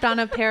 just snapped on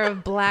a pair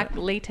of black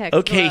latex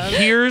Okay, gloves.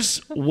 here's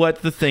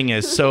what the thing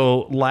is.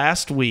 So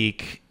last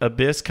week,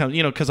 Abyss comes,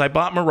 because I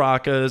bought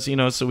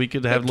maracas, so we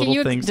could have Can little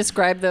you things.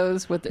 describe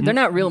those? They're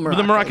not real maracas.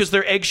 The maracas,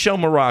 they're eggshell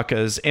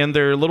maracas, and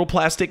they're little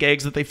plastic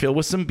eggs that they fill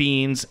with some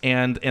beans,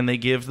 and they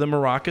give the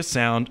maraca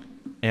sound,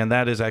 and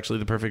that is actually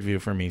the perfect view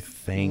for me.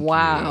 Thank you.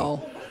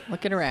 Wow.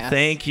 Look at her ass.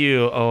 Thank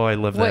you. Oh, I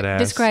love that ass.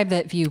 Describe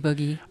that view,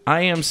 Boogie.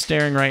 I am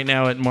staring right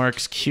now at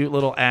Mark's cute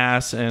little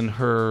ass and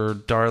her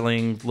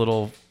darling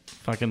little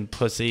fucking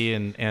pussy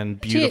and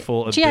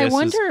beautiful Abyss. Gee, I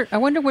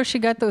wonder where she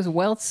got those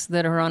welts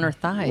that are on her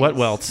thighs. What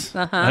welts?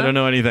 Uh-huh. I don't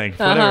know anything.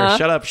 Whatever.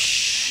 Shut up.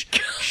 Shh.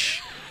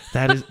 Shh.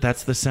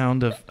 That's the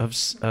sound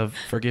of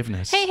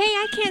forgiveness. Hey,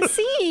 I can't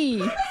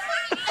see.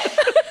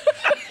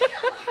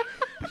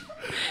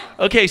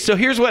 Okay, so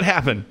here's what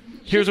happened.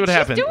 Here's what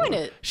happened. She's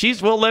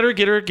doing it. Let her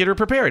get her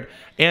prepared,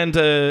 and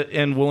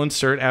we'll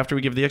insert after we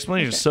give the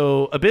explanation. Okay.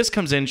 So Abyss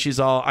comes in. She's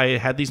all, I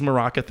had these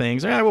maraca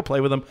things. I will play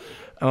with them.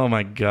 Oh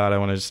my god, I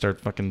want to start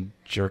fucking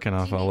jerking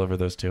off all over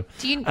those two.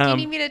 Do you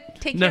need me to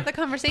take care of the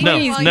conversation? No,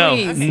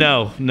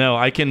 while no.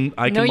 I can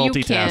multitask.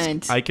 You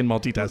can't. I can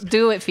multitask.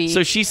 Do it, Fee.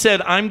 So she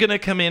said, I'm gonna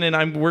come in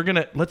and we're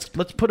gonna let's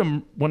put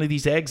one of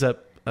these eggs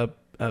up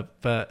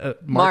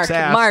Mark's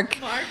ass. Mark.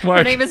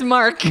 Her name is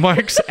Mark.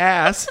 Mark's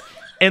ass.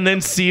 And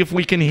then see if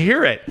we can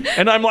hear it.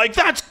 And I'm like,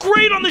 that's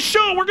great on the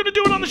show. We're going to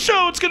do it on the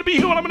show. It's going to be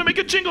you, and I'm going to make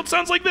a jingle. It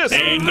sounds like this.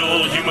 Ain't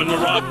no human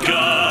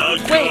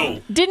maraca, go.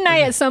 Wait, didn't I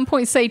at some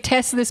point say,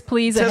 test this,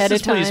 please, ahead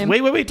of time?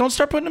 Please. Wait. Don't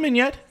start putting them in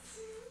yet.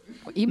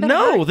 No,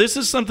 hurry. This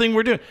is something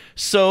we're doing.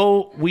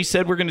 So we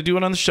said we're going to do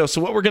it on the show. So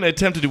what we're going to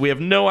attempt to do, we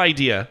have no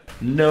idea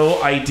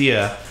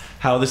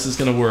how this is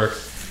going to work.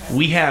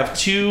 We have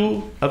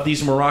 2 of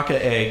these maraca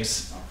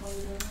eggs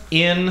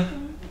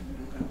in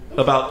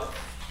about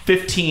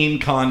 15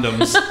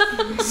 condoms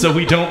so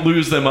we don't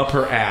lose them up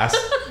her ass.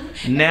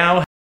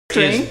 Now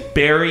is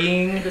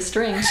burying the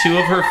string. 2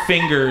 of her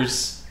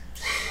fingers.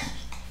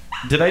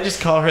 Did I just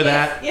call her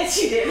that?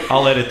 Yes, you did.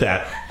 I'll edit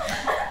that.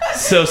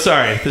 So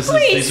sorry.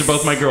 These are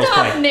both my girls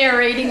Stop playing.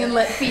 narrating and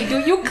let Fee do.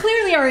 You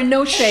clearly are in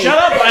no shape. Shut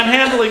up! I'm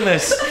handling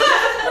this.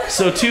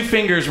 So 2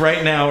 fingers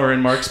right now are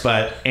in Mark's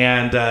butt,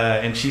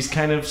 and she's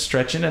kind of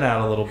stretching it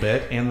out a little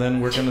bit, and then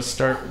we're gonna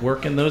start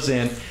working those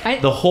in.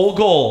 The whole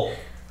goal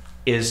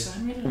is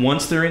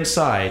once they're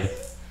inside,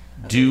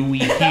 do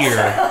we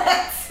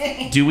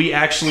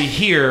actually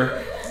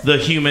hear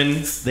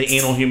the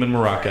anal human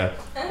maraca?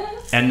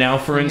 And now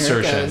for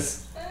insertion.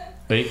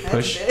 Wait,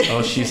 push.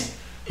 Oh,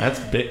 that's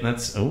big. And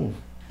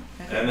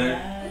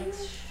then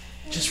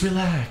just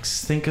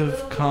relax. Think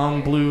of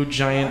calm blue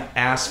giant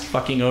ass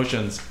fucking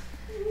oceans.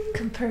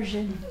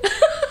 Compersion.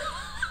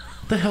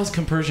 What the hell's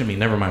compersion mean?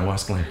 Never mind,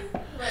 wasp gland.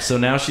 So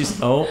now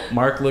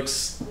Mark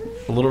looks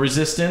a little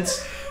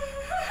resistance.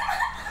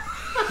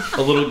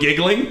 A little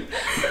giggling.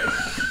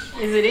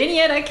 Is it in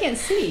yet? I can't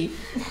see.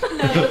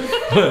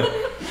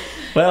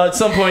 Well, at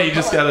some point you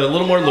just got a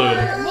little more lube.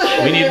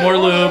 We need more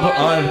lube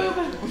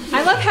on.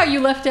 I love how you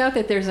left out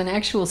that there's an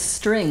actual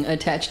string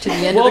attached to the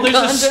end of the Well,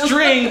 condom. there's a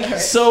string,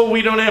 so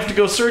we don't have to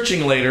go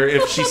searching later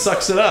if she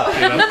sucks it up,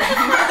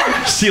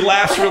 She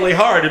laughs really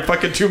hard and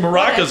fucking 2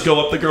 maracas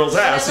go up the girl's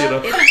ass, Yeah.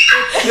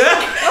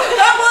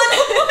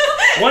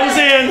 One's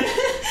in.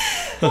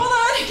 Hold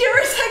on, give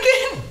her a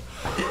second.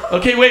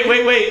 Okay, wait.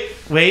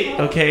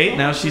 Okay,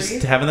 now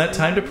she's having that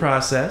time to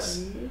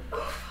process.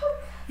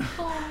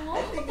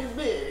 I think it's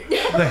big.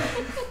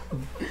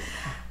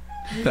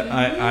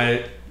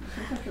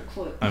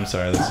 I'm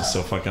sorry, this is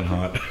so fucking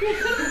hot.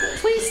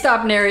 Please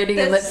stop narrating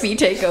and let me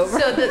take over.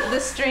 So the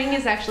string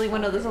is actually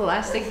one of those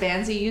elastic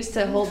bands you use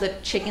to hold the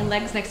chicken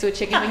legs next to a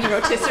chicken when you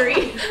rotisserie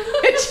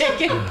a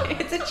chicken.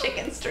 It's a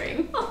chicken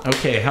string.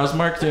 Okay, how's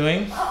Mark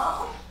doing?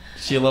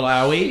 Is she a little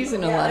owie? She's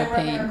in a lot of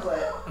pain.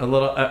 A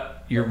little.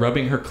 You're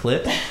rubbing her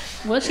clit?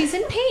 Well, she's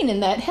in pain,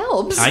 and that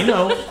helps. I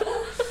know.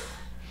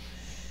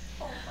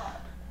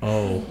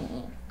 Oh.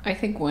 I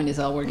think one is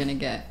all we're gonna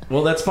get.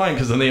 Well, that's fine,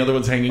 because then the other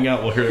one's hanging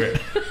out. We'll hear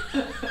it.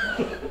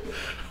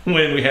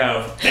 When we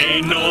have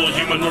Anal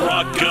Human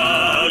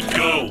Maraca,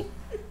 go.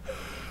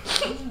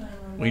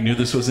 We knew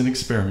this was an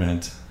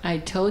experiment. I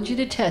told you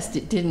to test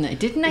it, didn't I?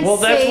 Didn't I Well,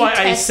 say that's why I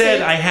test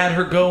said it? I had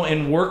her go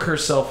and work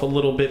herself a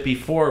little bit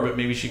before, but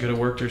maybe she could have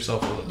worked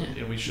herself a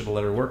little. We should have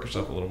let her work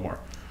herself a little more.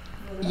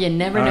 You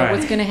never All know right.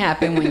 what's gonna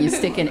happen when you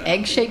stick an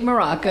egg-shaped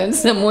maraca in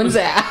someone's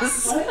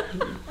ass.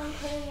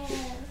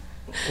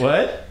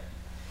 What?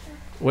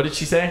 What did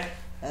she say?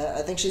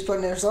 I think she's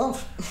putting it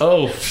herself.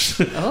 Oh.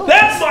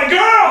 That's my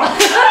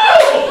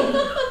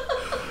girl!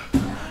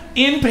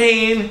 In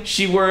pain,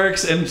 she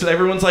works, and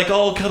everyone's like,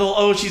 oh, cuddle,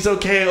 oh, she's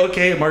okay,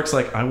 okay. And Mark's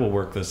like, I will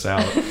work this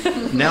out.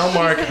 Now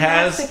Mark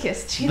has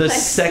masochist. She the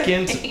likes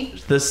second, pain.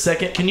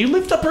 can you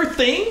lift up her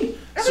thing?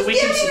 I was giving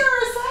her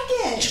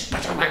a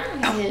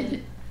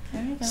second.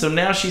 So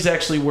now she's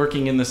actually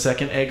working in the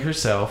second egg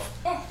herself,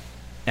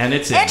 and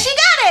it's in. And she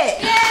got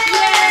it!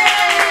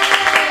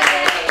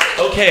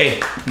 Okay,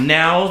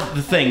 now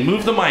the thing.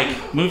 Move the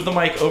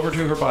mic over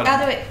to her body.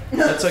 I'll do it.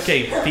 That's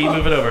okay. Fee,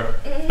 move it over.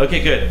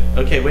 Okay, good.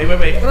 Okay, wait. Let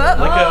go.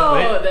 Oh,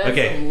 Wait. that's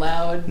Okay.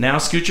 loud. Now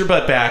scoot your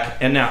butt back,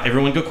 and now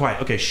everyone go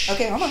quiet. Okay, shh.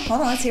 Okay, hold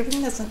on. Let's see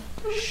everything listen.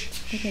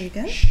 Okay, you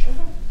good?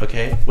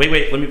 Okay.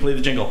 Wait. Let me play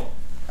the jingle.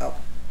 Oh.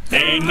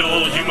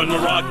 Anal Human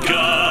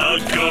Maraca,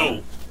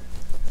 go.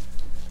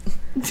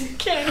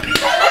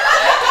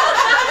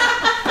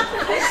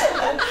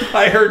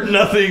 I heard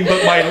nothing,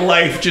 but my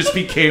life just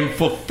became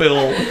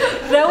fulfilled.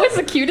 That was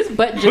the cutest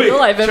butt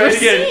jingle I've try ever it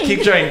again. seen.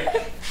 Keep trying.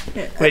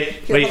 Wait.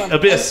 Here, hold on.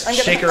 Abyss, I'm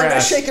gonna, shake her I'm gonna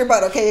ass. shake your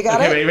butt, okay? You got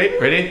Okay, it? wait.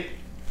 Ready?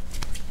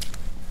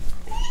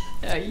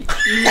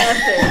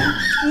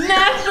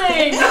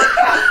 Nothing.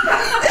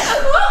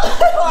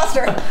 I lost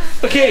her.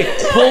 Okay,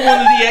 pull one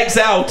of the eggs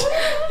out.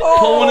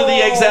 Pull one of the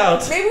eggs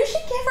out. Maybe we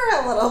should give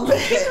her a little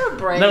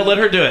bit. No, let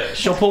her do it.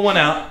 She'll pull one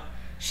out.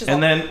 She's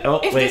And all-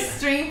 then, If wait. the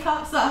string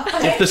pops off.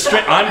 If the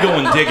string, I'm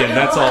going digging.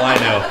 That's all I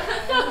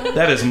know.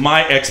 That is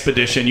my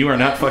expedition. You are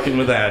not fucking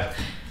with that.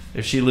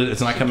 If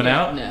it's not coming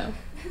out. No.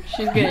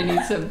 She's gonna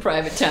need some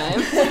private time.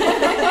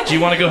 Do you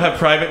want to go have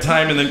private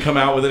time and then come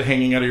out with it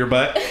hanging out of your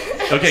butt?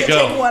 Okay, Take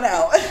go. one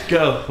out.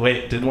 Go.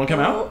 Wait, did one come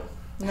out?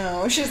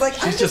 No, she's like,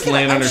 I'm just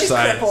laying on her she's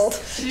side. crippled.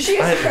 She's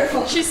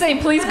crippled. She's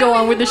saying, please go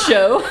on with the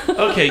show.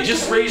 Okay,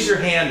 just raise your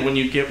hand when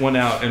you get one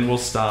out, and we'll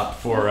stop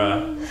for.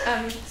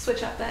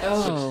 Switch off that.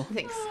 Oh.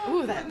 Thanks.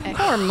 Ooh, that egg.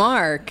 Poor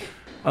Mark.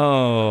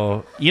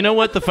 Oh, you know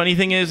what? The funny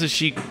thing is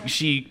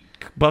she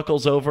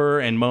buckles over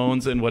and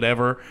moans and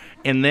whatever,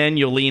 and then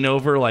you'll lean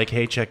over like,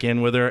 "Hey, check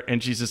in with her,"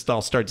 and she just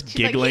all starts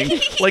giggling,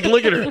 like,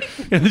 "Look at her,"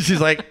 and then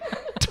she's like,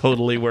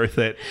 "Totally worth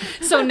it."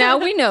 So now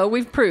we know,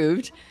 we've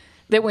proved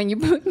that when you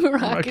put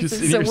maracas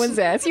in someone's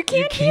ass, you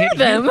can't hear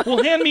them.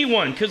 Well, hand me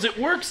one because it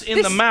works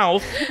in the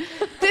mouth,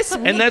 This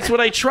week, and that's what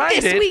I tried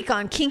this it. week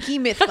on Kinky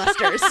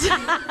Mythbusters.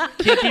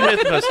 Kinky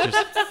Mythbusters.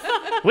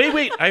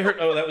 Wait, I heard.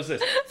 Oh, that was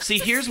this. See,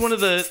 here's one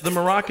of the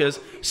maracas.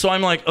 So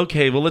I'm like,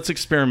 okay, well, let's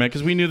experiment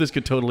because we knew this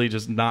could totally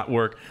just not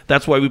work.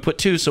 That's why we put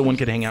two so one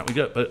could hang out.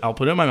 But I'll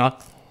put it in my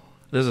mouth.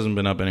 This hasn't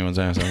been up anyone's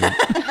ass.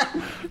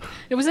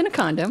 It was in a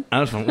condom.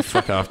 I just want to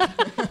fuck off.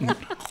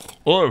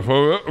 Oh,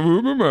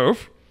 my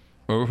mouth.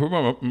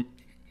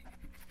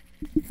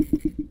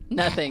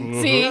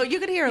 Nothing. See? Oh, you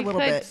could hear a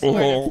little bit.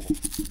 Oh.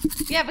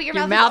 Yeah, but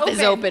your mouth is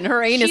open.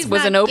 Her anus She's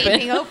wasn't not open.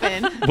 gaping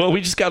open. Well,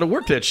 we just got to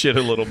work that shit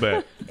a little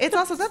bit. It's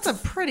also, that's a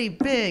pretty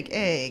big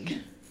egg.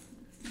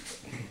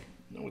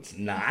 No, it's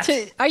not.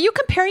 Are you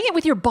comparing it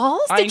with your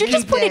balls? Did you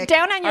just put it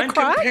down on your I'm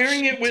crotch?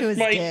 comparing it To with his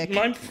my. dick.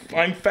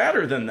 I'm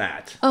fatter than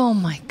that. Oh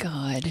my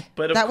god!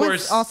 But of That course,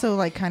 was also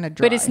like kind of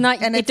dry. But it's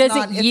not. And it it's doesn't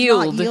not, it's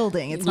yield not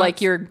yielding. It's like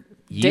not, your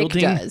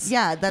Yielding? dick does.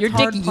 Yeah, that's your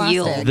hard dick plastic.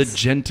 yields. the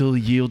gentle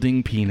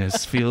yielding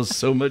penis feels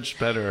so much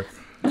better.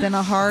 than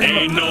a hard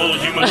Anal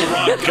Human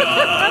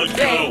Maraca,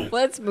 go.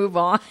 Let's move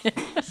on.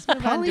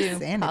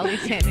 polysanity.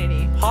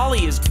 Polysanity.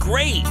 Polly is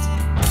great.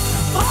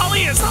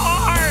 Polly is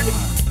hard.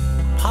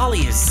 Polly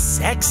is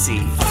sexy.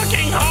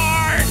 Fucking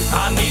hard.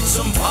 I need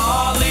some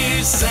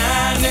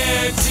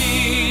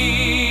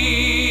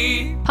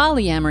Polysanity.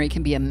 Polyamory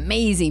can be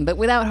amazing, but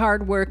without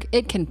hard work,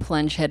 it can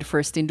plunge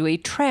headfirst into a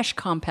trash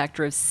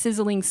compactor of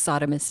sizzling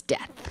sodomist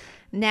death.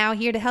 Now,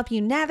 here to help you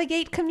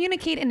navigate,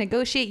 communicate, and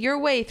negotiate your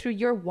way through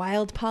your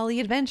wild poly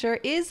adventure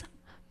is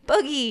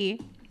Boogie.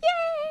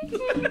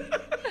 Yay!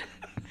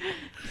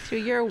 Through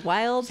your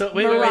wild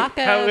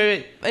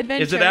Maraca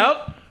adventure. Is it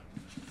out?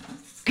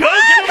 Go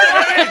get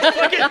it!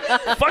 Fuck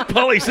it! Fuck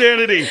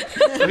Polysanity.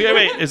 Okay,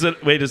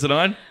 wait. Is it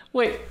on?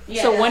 Wait,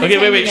 so one is Okay,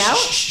 wait. hanging out?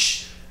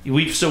 Shh.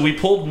 We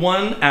pulled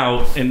one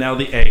out, and now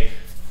the egg.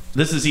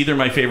 This is either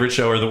my favorite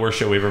show or the worst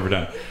show we've ever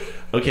done.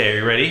 Okay, are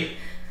you ready?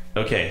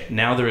 Okay,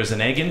 now there is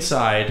an egg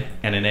inside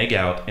and an egg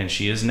out, and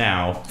she is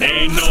now...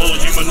 Ain't no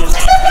human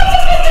Morocco.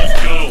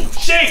 Go.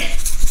 Shake!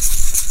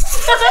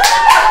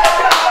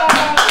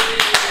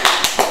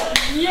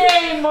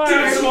 Yay, Mark!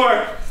 Do some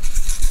more.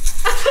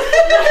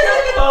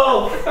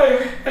 Oh,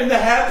 I'm the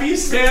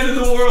happiest man in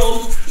the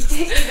world.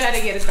 You gotta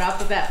get a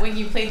drop of that when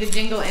you played the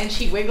jingle and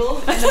she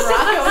wiggled and the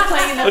Morocco was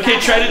playing in the Okay,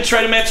 background.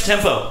 try to match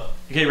tempo.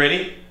 Okay,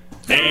 ready?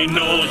 Ain't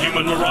no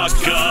human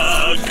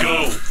Morocco.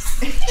 Go.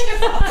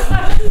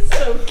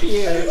 So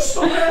cute.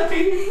 So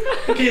happy.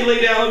 Okay,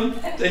 lay down,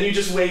 and you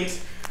just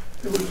wait.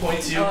 It would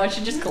point to you. Oh,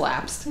 she just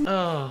collapsed.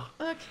 Oh,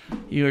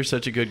 you are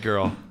such a good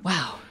girl.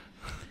 Wow.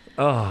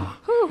 Oh.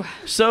 Whew.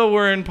 So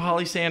we're in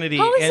Polysanity.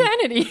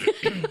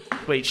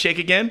 Polysanity. Wait, shake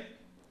again?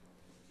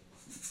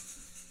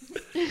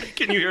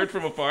 Can you hear it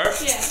from afar?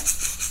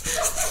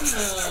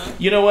 Yeah.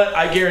 You know what?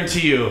 I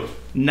guarantee you,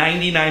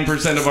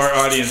 99% of our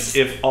audience,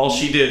 if all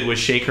she did was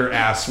shake her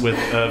ass with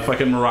a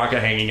fucking maraca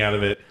hanging out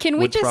of it, Can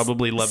we would just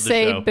probably love the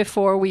say show.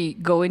 before we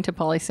go into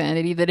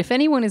Polysanity that if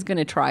anyone is going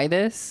to try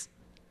this,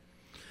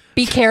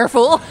 be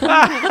careful.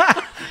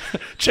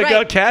 Check Right.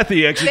 out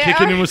Kathy actually There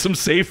kicking are- in with some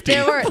safety.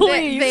 There were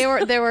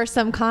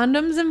some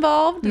condoms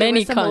involved. There Many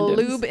was some condoms.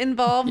 lube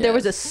involved. There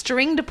was a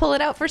string to pull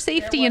it out for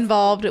safety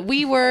involved.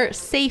 We were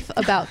safe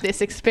about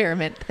this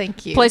experiment.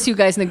 Thank you. Plus, you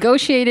guys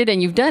negotiated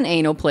and you've done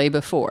anal play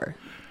before.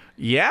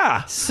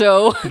 Yeah.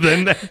 So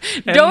Then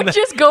don't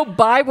just go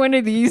buy one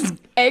of these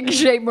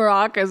egg-shaped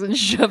maracas and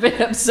shove it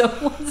up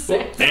someone's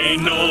ass.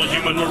 Ain't no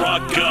human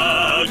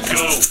Morocco.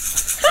 Go.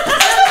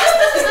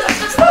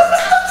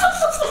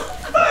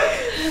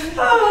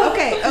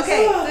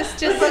 Okay. This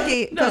just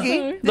Cookie.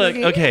 Look,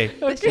 okay.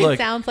 this just Look,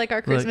 sounds like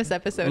our Christmas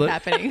episode look.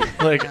 happening.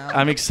 look,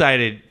 I'm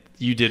excited.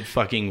 You did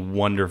fucking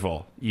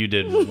wonderful. You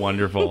did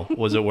wonderful.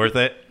 Was it worth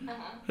it?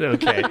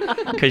 Okay.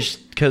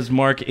 Because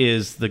Mark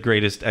is the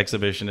greatest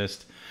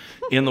exhibitionist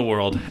in the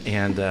world.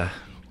 And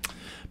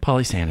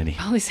Polysanity.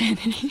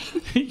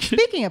 Polysanity.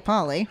 Speaking of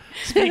Polly,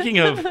 Speaking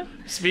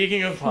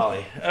of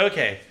Polly.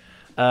 Okay.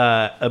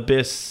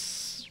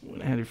 Abyss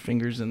had her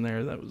fingers in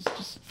there. That was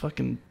just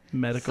fucking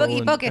medical.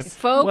 Focus, focus.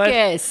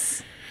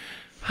 Focus.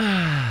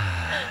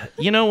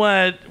 You know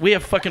what? We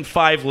have fucking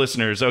 5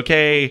 listeners,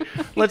 okay?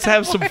 Let's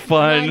have some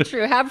fun. Not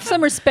true. Have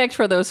some respect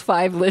for those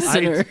 5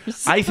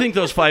 listeners. I think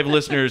those 5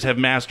 listeners have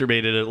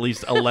masturbated at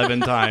least 11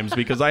 times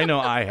because I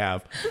know I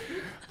have.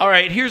 All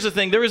right, here's the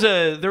thing. There was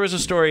a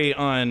story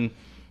on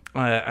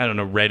I don't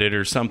know, Reddit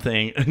or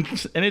something,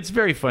 and it's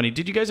very funny.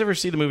 Did you guys ever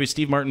see the movie,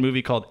 Steve Martin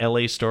movie called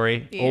L.A.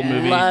 Story? Old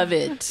movie. Love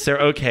it.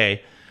 Sarah,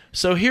 okay.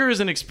 So here is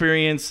an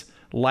experience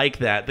like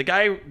that. The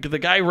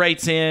guy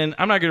writes in.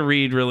 I'm not going to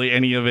read really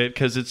any of it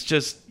because it's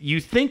just, you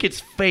think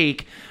it's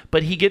fake,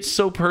 but he gets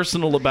so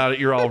personal about it.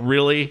 You're all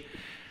really.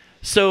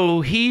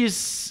 So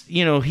he's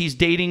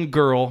dating a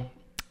girl,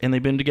 and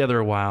they've been together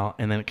a while,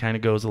 and then it kind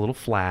of goes a little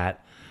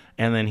flat.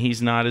 And then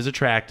he's not as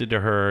attracted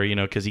to her,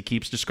 because he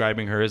keeps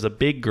describing her as a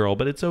big girl,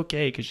 but it's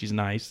okay because she's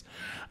nice.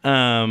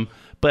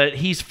 But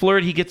he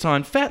gets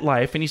on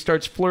FetLife, and he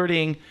starts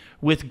flirting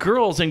with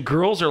girls, and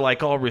girls are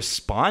like all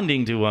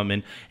responding to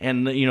him,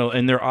 and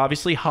they're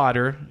obviously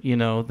hotter,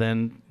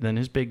 than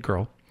his big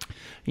girl.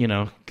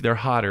 They're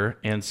hotter,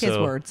 and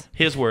so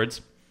his words.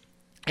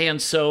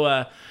 And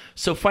so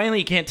finally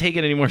he can't take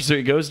it anymore, so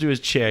he goes to his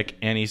chick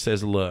and he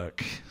says,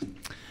 "Look,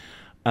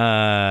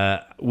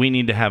 we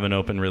need to have an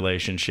open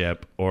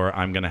relationship or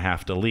I'm going to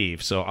have to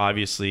leave." So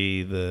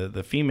obviously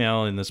the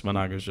female in this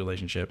monogamous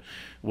relationship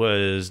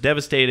was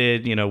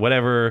devastated,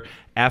 whatever.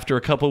 After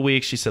a couple of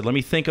weeks, she said, "Let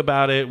me think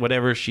about it,"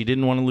 whatever. She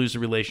didn't want to lose the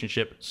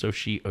relationship, so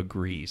she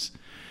agrees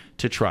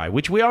to try,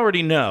 which we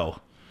already know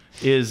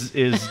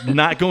is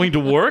not going to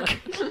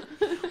work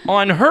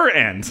on her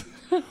end.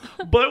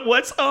 But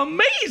what's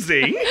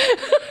amazing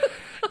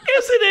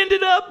is it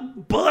ended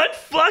up butt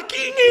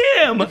fucking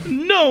him.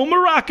 No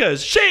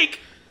maracas.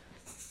 Shake.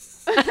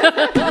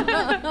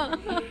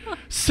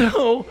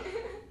 So,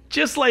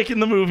 just like in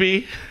the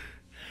movie,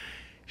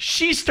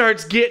 she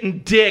starts getting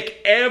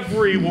dick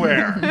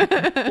everywhere.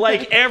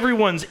 Like,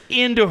 everyone's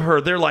into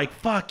her. They're like,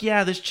 fuck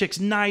yeah, this chick's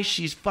nice.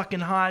 She's fucking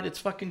hot. It's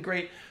fucking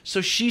great.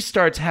 So she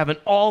starts having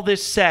all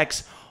this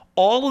sex.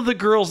 All of the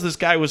girls this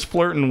guy was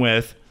flirting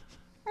with,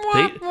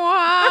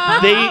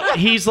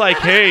 he's like,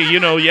 "Hey,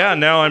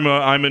 now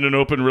I'm in an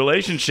open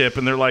relationship,"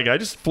 and they're like, "I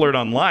just flirt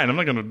online. I'm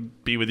not gonna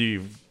be with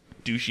you,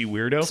 douchey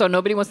weirdo." So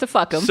nobody wants to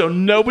fuck him. So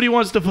nobody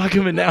wants to fuck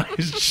him, and now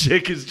his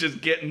chick is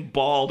just getting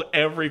bald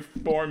every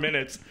 4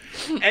 minutes,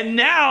 and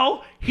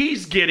now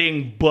he's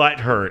getting butt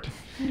hurt.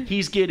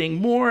 He's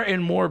getting more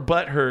and more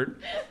butt hurt.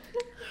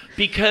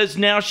 Because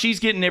now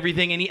she's getting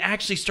everything, and he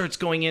actually starts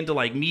going into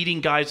like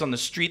meeting guys on the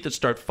street that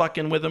start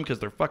fucking with him because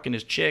they're fucking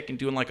his chick and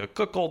doing like a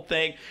cuckold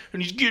thing.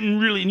 And he's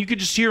getting and you could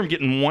just hear him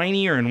getting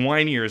whinier and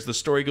whinier as the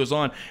story goes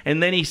on.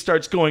 And then he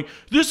starts going,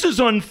 "This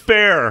is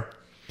unfair.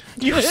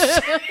 You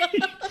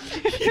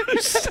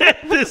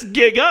set this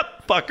gig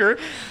up, fucker."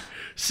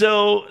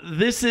 So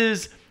this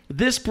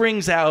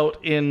brings out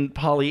in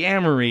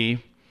polyamory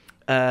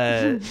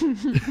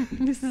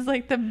This is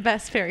like the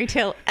best fairy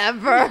tale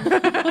ever.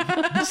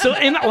 So,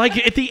 and like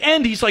at the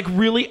end, he's like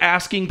really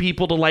asking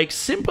people to like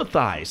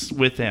sympathize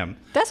with him.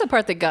 That's the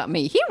part that got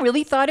me. He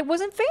really thought it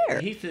wasn't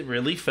fair. He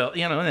really felt,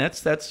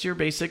 that's your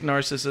basic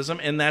narcissism,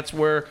 and that's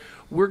where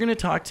we're going to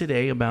talk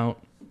today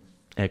about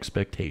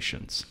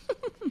expectations.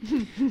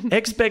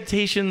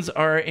 Expectations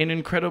are an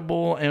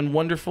incredible and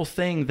wonderful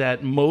thing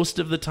that most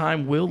of the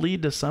time will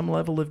lead to some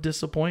level of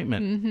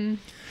disappointment. Mm-hmm.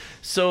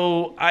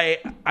 So I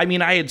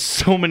had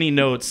so many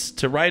notes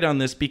to write on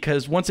this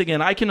because once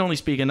again, I can only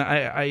speak, and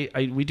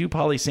we do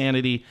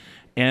Polysanity,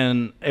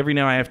 and every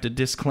now I have to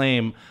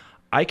disclaim,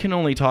 I can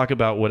only talk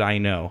about what I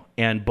know.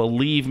 And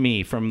believe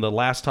me, from the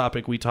last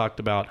topic we talked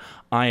about,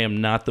 I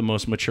am not the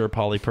most mature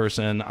poly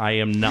person. I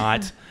am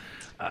not.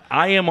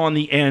 I am on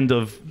the end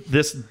of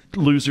this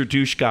loser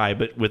douche guy,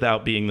 but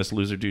without being this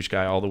loser douche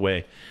guy all the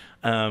way.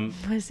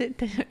 Was it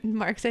that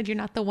Mark said you're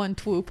not the one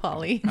true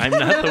poly?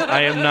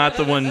 I am not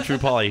the one true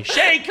poly.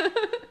 Shake!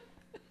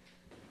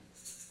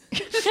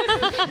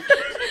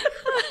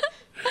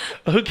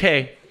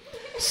 Okay.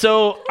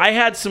 So I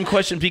had some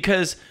questions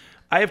because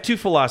I have two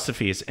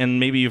philosophies, and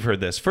maybe you've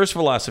heard this. First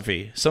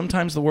philosophy,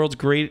 sometimes the world's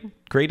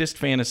greatest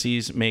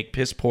fantasies make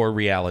piss poor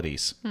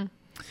realities.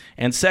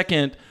 And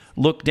second,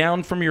 look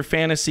down from your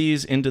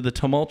fantasies into the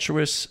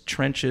tumultuous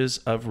trenches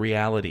of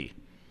reality.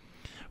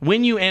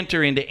 When you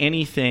enter into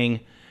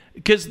anything,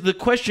 because the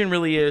question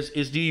really is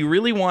do you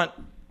really want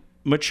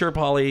mature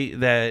poly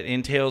that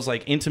entails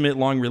like intimate,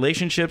 long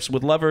relationships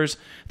with lovers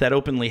that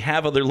openly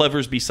have other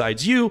lovers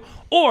besides you?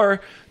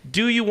 Or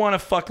do you want to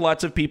fuck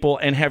lots of people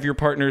and have your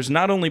partners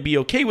not only be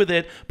okay with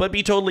it, but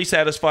be totally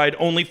satisfied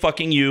only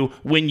fucking you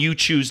when you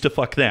choose to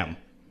fuck them?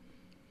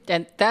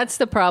 And that's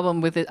the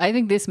problem with it. I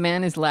think this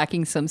man is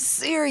lacking some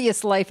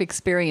serious life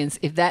experience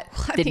if that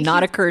did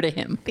not occur to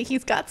him. I think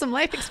he's got some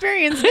life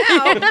experience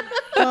now.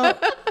 Well,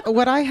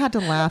 what I had to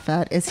laugh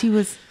at is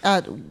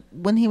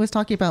when he was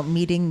talking about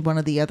meeting one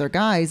of the other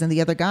guys, and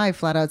the other guy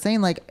flat out saying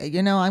like,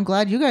 I'm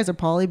glad you guys are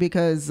poly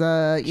because,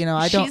 I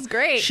don't. She's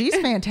great. She's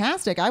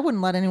fantastic. I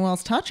wouldn't let anyone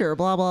else touch her,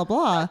 blah, blah,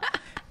 blah.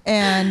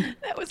 And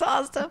That was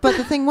awesome. But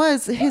the thing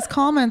was, his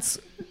comments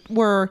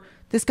were,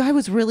 this guy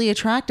was really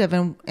attractive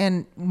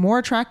and more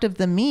attractive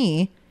than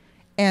me,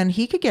 and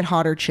he could get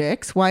hotter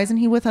chicks. Why isn't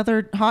he with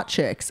other hot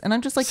chicks? And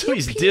I'm just like, so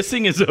he's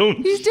dissing his own.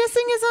 He's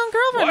dissing his own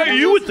girlfriend. Why are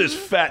you with this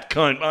fat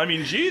cunt? I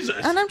mean,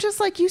 Jesus. And I'm just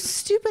like, you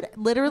stupid.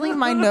 Literally,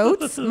 my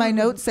notes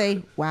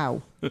say,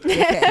 wow.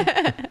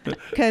 Okay.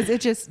 Because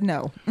it just,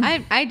 no.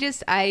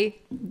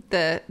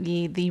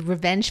 The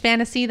revenge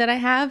fantasy that I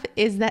have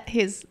is that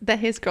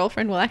his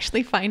girlfriend will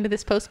actually find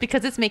this post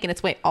because it's making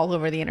its way all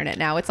over the internet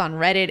now. It's on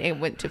Reddit. It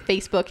went to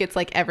Facebook. It's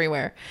like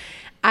everywhere.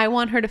 I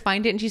want her to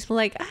find it and she's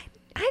like,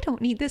 I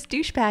don't need this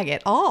douchebag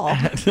at all.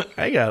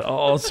 I got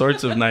all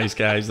sorts of nice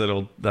guys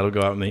that'll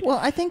go out with me. Well,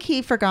 I think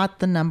he forgot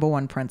the number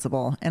one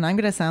principle, and I'm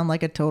going to sound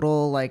like a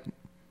total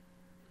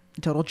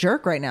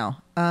jerk right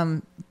now.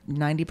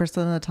 90%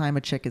 of the time,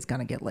 a chick is going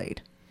to get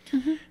laid.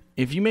 Mm-hmm.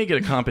 If you make it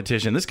a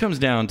competition, this comes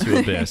down to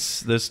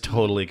Abyss. This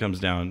totally comes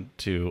down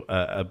to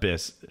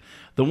Abyss.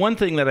 The one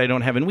thing that I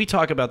don't have, and we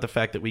talk about the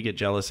fact that we get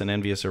jealous and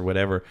envious or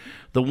whatever.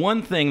 The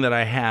one thing that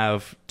I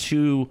have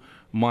to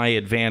my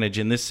advantage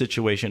in this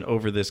situation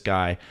over this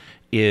guy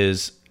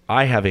is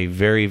I have a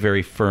very,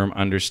 very firm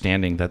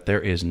understanding that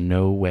there is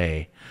no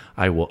way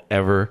I will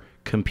ever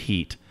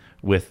compete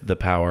with the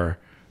power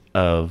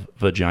of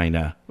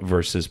vagina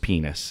versus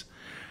penis.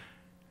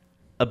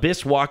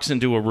 Abyss walks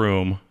into a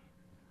room,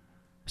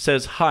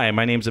 says, "Hi,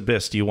 my name's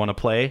Abyss. Do you want to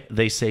play?"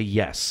 They say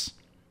yes.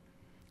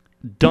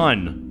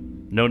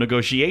 Done. No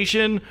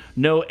negotiation,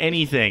 no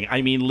anything.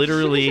 I mean,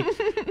 literally,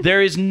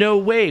 there is no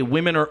way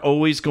women are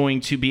always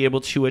going to be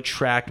able to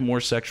attract more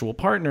sexual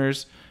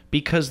partners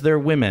because they're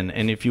women.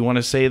 And if you want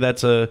to say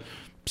that's a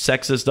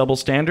sexist double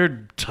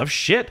standard, tough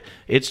shit.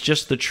 It's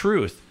just the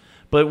truth.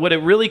 But what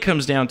it really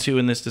comes down to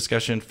in this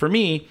discussion for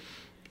me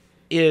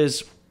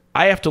is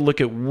I have to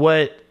look at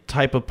what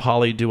type of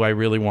poly do I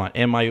really want.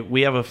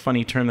 We have a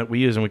funny term that we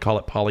use and we call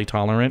it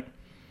polytolerant.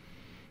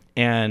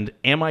 And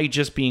am I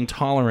just being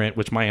tolerant,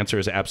 which my answer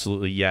is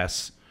absolutely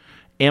yes.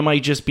 Am I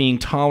just being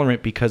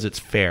tolerant because it's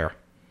fair?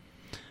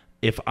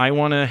 If I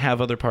want to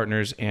have other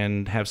partners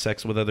and have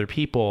sex with other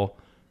people,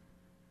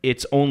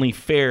 it's only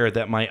fair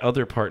that my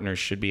other partners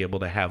should be able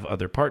to have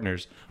other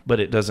partners, but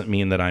it doesn't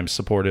mean that I'm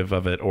supportive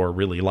of it or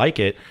really like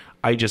it.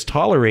 I just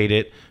tolerate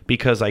it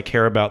because I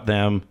care about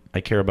them, I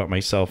care about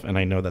myself, and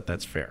I know that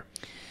that's fair.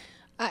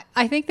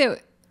 I think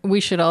that we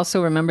should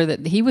also remember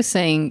that he was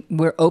saying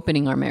we're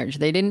opening our marriage.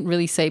 They didn't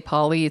really say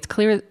poly. It's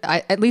clear,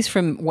 at least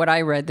from what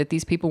I read, that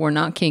these people were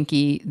not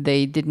kinky.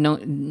 They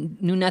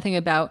knew nothing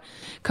about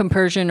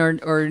compersion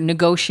or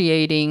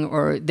negotiating,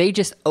 or they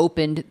just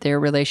opened their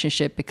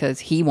relationship because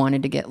he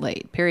wanted to get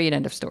laid. Period.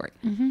 End of story.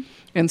 Mm-hmm.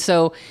 And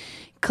so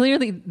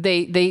clearly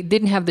they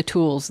didn't have the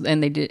tools,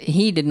 and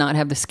he did not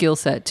have the skill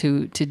set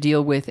to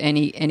deal with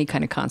any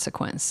kind of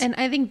consequence. And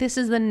I think this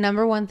is the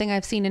number one thing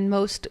I've seen in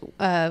most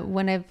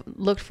when I've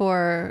looked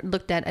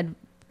at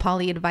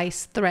poly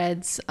advice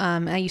threads.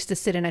 I used to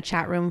sit in a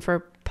chat room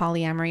for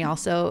polyamory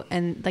also,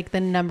 and like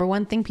the number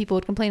one thing people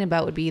would complain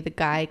about would be the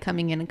guy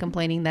coming in and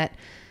complaining that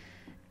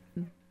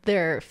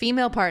their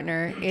female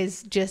partner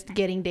is just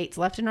getting dates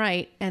left and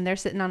right, and they're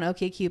sitting on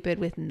OkCupid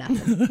with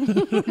nothing.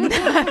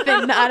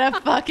 Nothing, not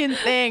a fucking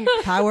thing.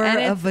 Power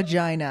And of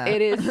vagina.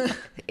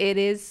 It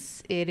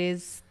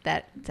is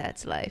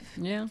that's life.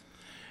 Yeah.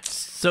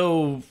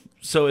 So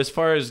as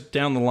far as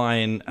down the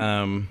line,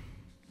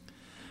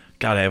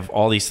 God, I have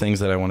all these things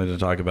that I wanted to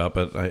talk about,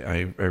 but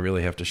I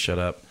really have to shut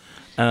up.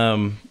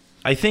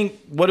 I think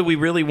what do we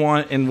really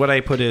want, and what I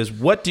put is,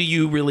 what do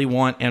you really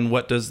want, and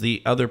what does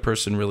the other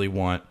person really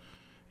want,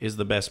 is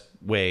the best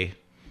way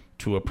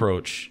to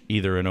approach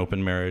either an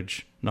open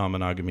marriage,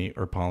 non-monogamy,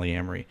 or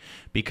polyamory.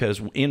 Because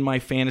in my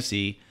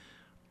fantasy,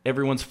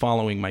 everyone's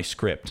following my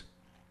script.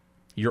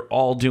 You're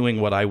all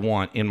doing what I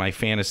want in my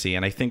fantasy.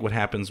 And I think what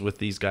happens with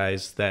these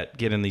guys that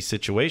get in these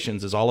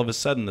situations is all of a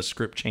sudden the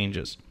script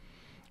changes.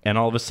 And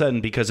all of a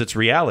sudden, because it's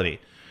reality,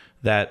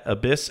 that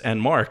Abyss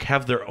and Mark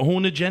have their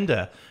own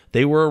agenda.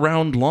 They were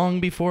around long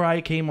before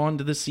I came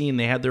onto the scene.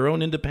 They had their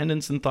own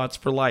independence and thoughts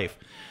for life.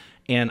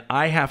 And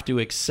I have to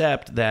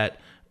accept that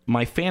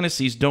my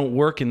fantasies don't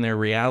work in their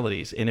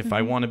realities. And if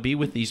I want to be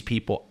with these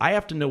people, I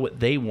have to know what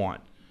they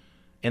want.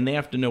 And they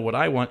have to know what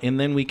I want. And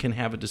then we can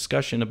have a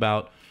discussion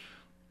about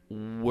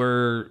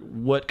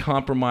what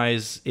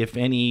compromise, if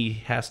any,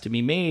 has to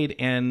be made.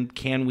 And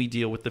can we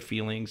deal with the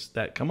feelings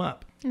that come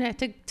up? Yeah,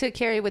 to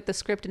carry with the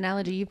script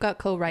analogy, you've got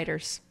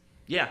co-writers.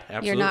 Yeah,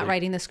 absolutely. You're not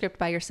writing the script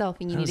by yourself,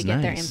 and you need to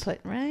get their input,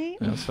 right?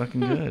 That was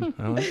fucking good.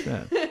 I like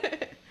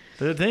that.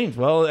 Good thing.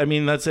 Well, I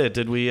mean, that's it.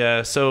 Did we?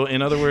 So,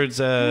 in other words,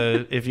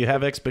 if you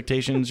have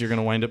expectations, you're going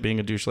to wind up being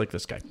a douche like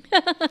this guy.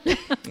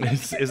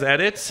 Is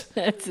that it?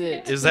 That's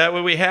it. Is that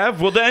what we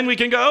have? Well, then we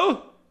can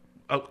go.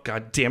 Oh,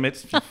 God damn it!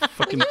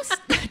 Fucking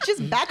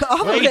Just back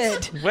off of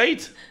it.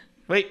 wait.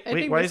 I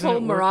think Why this isn't whole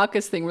it work?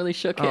 maracas thing really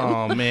shook him.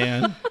 Oh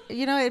man!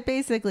 You know, it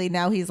basically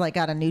now he's like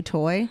got a new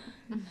toy,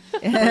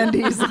 and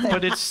he's like,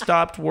 But it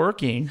stopped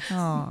working.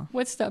 oh,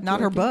 What's up? not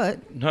her butt.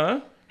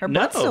 Huh? Her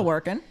No. butt's still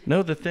working.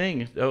 No, the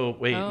thing. Oh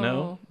wait,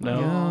 no.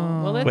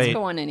 Well, let's Wait.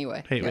 go on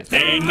anyway. Hey, wait.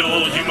 Ain't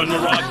no human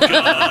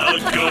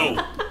maraca.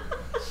 Go.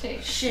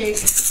 Shake.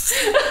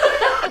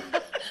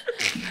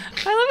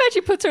 I love how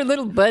she puts her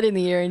little butt in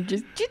the air and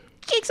just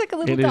shakes like a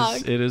little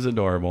dog. It is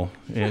adorable.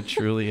 It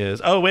truly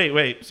is. Oh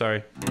wait.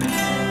 Sorry.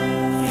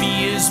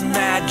 Fear's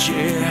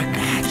magic.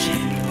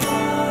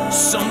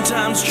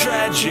 Sometimes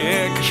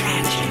tragic.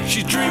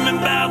 She's dreaming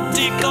about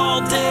dick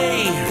all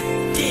day.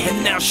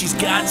 And now she's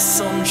got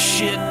some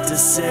shit to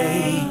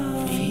say.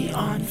 Fee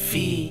on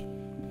fee.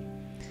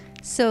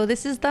 So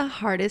this is the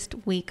hardest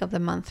week of the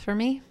month for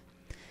me.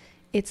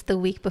 It's the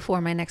week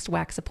before my next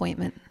wax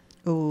appointment,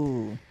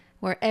 Ooh.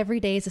 where every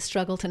day is a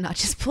struggle to not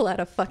just pull out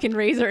a fucking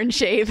razor and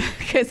shave,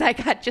 because I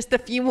got just a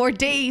few more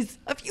days.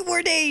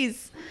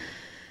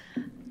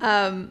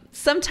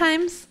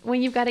 Sometimes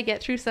when you've got to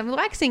get through some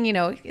waxing, you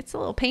know, it's a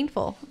little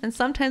painful. And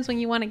sometimes when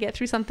you want to get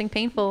through something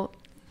painful,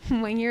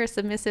 when you're a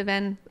submissive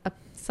and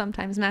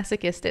sometimes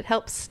masochist, it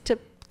helps to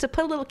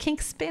put a little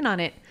kink spin on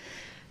it.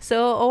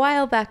 So a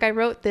while back, I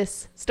wrote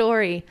this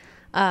story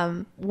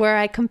where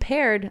I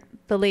compared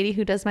the lady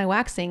who does my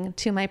waxing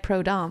to my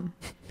pro dom.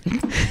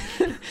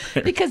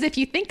 Because if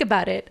you think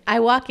about it, I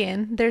walk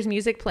in, there's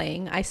music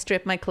playing, I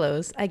strip my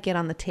clothes, I get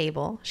on the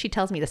table, she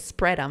tells me to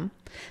spread them,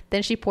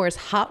 then she pours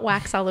hot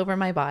wax all over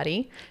my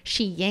body,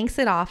 she yanks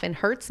it off and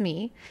hurts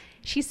me.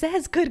 She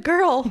says, "Good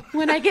girl,"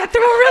 when I get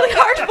through a really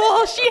hard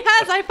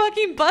pull. I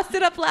fucking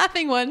busted up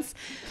laughing once.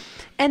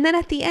 And then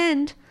at the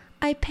end,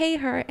 I pay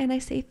her and I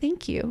say,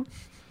 "Thank you."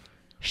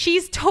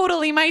 She's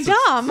totally my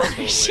dom.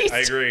 She's I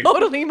agree.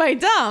 totally my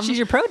dom. She's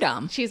your pro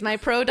dom. She's my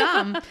pro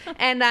dom.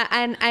 and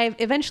I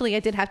eventually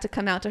I did have to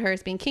come out to her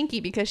as being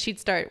kinky, because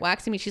she'd start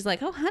waxing me. She's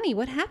like, "Oh, honey,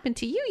 what happened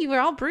to you? You were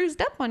all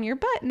bruised up on your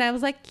butt." And I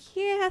was like,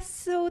 "Yeah,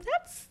 so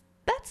that's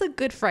a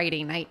good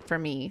Friday night for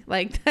me.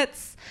 Like,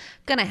 that's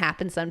gonna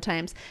happen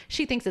sometimes."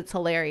 She thinks it's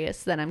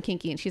hilarious that I'm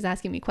kinky, and she's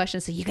asking me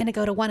questions. So, you gonna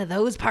go to one of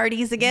those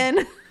parties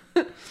again?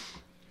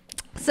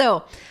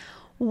 So,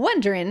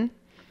 wondering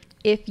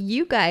if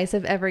you guys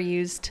have ever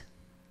used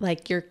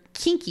like your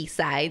kinky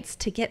sides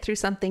to get through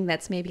something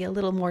that's maybe a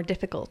little more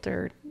difficult,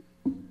 or,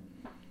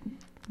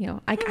 you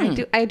know,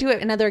 I do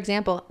another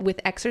example with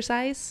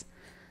exercise.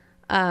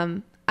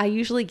 I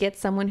usually get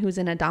someone who's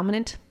in a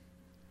dominant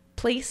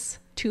place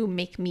to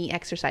make me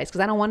exercise,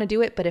 because I don't want to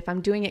do it, but if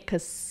I'm doing it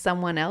because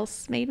someone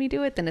else made me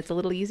do it, then it's a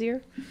little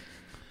easier.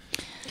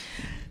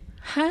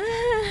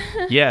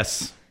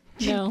 Yes.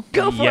 No.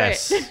 Go for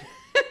Yes.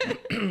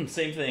 it.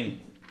 Same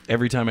thing.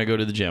 Every time I go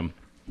to the gym,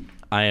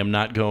 I am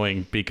not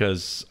going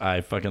because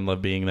I fucking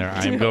love being there.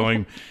 I am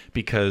going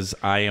because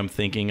I am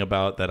thinking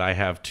about that I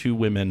have two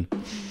women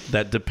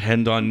that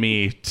depend on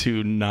me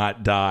to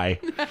not die.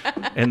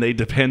 And they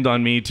depend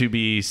on me to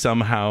be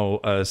somehow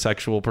a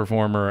sexual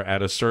performer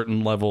at a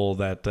certain level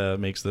that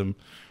makes them,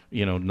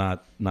 you know,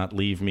 not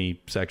leave me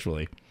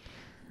sexually.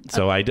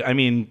 So I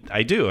mean,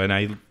 I do.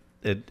 And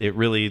it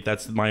really,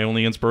 that's my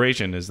only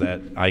inspiration, is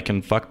that I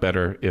can fuck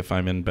better if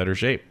I'm in better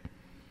shape.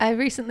 I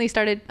recently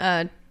started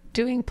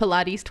doing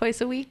Pilates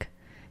twice a week.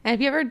 And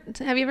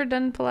have you ever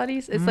done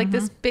Pilates? It's like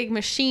this big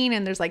machine,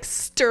 and there's like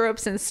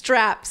stirrups and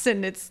straps,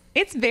 and it's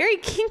very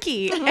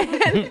kinky.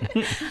 And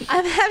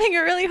I'm having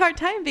a really hard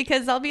time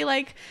because I'll be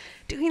like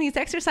doing these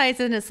exercises,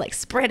 and it's like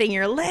spreading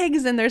your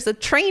legs, and there's a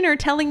trainer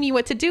telling me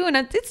what to do, and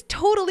it's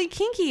totally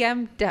kinky.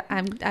 I'm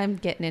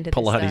getting into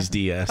Pilates this stuff.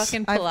 DS.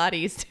 Fucking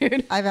Pilates,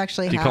 dude. I've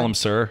actually Do you call him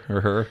sir or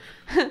her?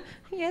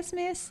 Yes,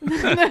 miss.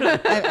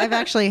 I've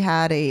actually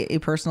had a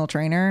personal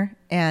trainer,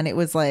 and it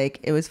was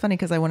funny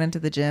because I went into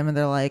the gym and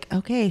they're like,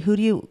 okay, who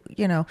do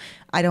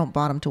I don't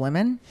bottom to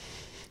women.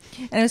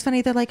 And it was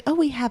funny. They're like, oh,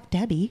 we have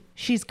Debbie.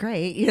 She's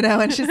great,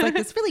 and she's like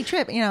this really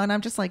trip, and I'm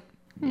just like,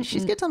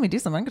 she's gonna tell me to do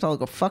something. I'm gonna tell her to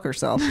go fuck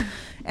herself.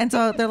 And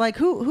so they're like,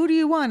 who do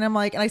you want? And I'm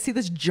like, and I see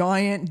this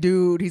giant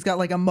dude. He's got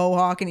like a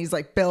mohawk and he's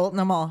like built, and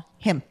I'm all,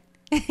 him.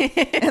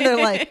 And they're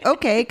like,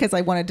 okay, because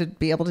I wanted to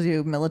be able to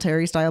do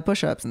military style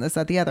push-ups and this,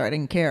 that, the other. I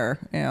didn't care,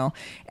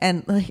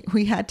 and like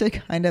he had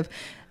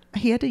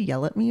to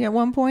yell at me at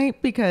one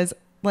point because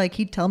like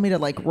he'd tell me to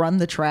like run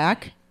the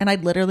track, and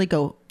I'd literally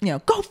go,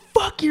 go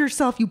fuck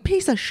yourself, you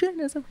piece of shit,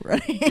 as I'm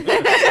running. And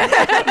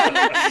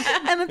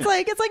it's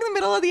like in the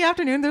middle of the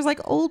afternoon. There's like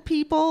old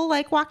people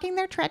like walking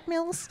their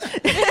treadmills.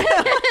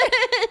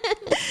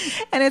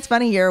 And it's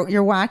funny,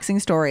 your waxing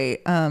story.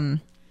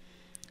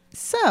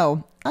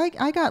 So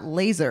I got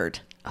lasered.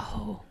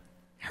 Oh,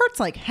 hurts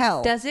like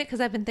hell. does it? Because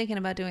I've been thinking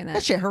about doing that.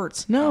 That shit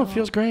hurts. No, it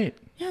feels great.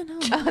 Yeah, no.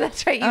 Oh,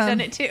 that's right. You've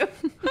done it too.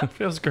 It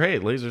feels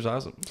great. Laser's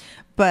awesome.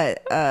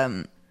 But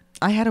I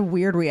had a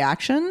weird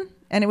reaction,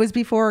 and it was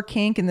before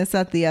kink and this,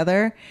 that, the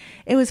other.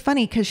 It was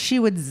funny because she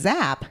would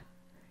zap,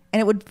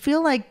 and it would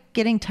feel like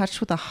getting touched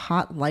with a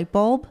hot light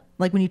bulb,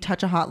 like when you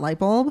touch a hot light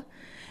bulb,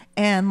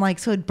 and like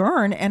so it'd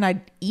burn, and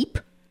I'd eep.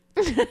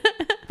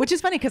 Which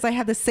is funny because I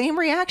had the same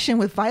reaction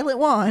with Violet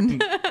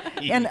Wand,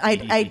 and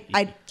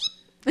I'd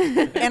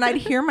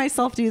hear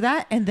myself do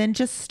that and then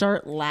just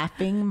start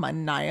laughing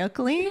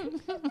maniacally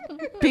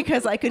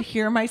because I could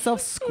hear myself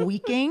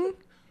squeaking.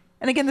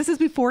 And again, this is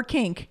before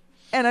kink,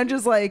 and I'm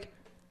just like,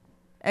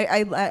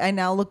 I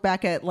now look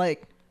back at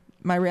like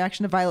my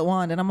reaction to Violet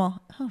Wand, and I'm all,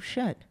 oh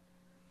shit,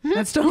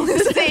 that's totally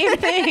the Same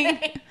thing.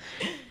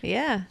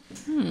 Yeah.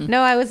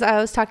 No, I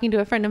was talking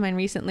to a friend of mine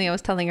recently. I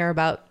was telling her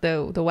about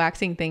the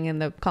waxing thing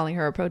and the calling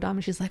her a pro dom,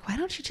 and she's like, why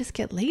don't you just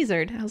get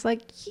lasered? I was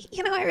like,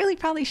 I really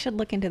probably should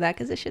look into that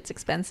because this shit's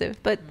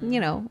expensive. But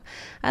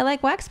I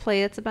like wax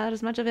play. It's about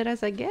as much of it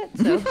as I get.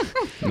 So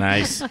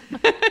Nice.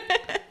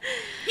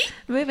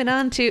 moving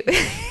on to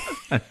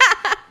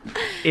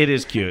It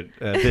is cute.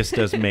 This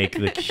does make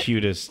the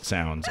cutest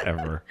sounds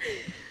ever.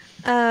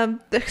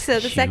 so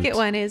the second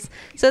one is,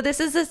 so this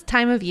is this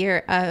time of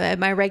year at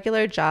my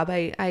regular job.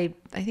 I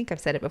think I've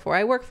said it before.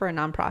 I work for a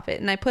nonprofit,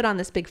 and I put on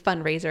this big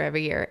fundraiser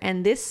every year.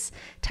 And this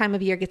time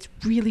of year gets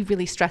really,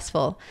 really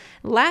stressful.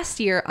 Last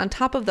year, on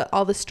top of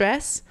all the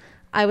stress,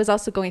 I was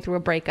also going through a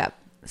breakup.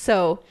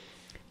 So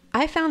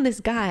I found this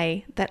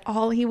guy that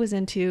all he was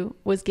into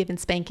was giving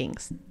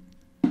spankings.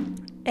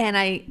 And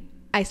I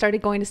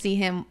started going to see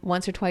him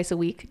once or twice a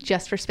week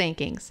just for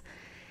spankings.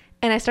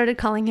 And I started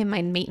calling him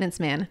my maintenance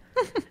man.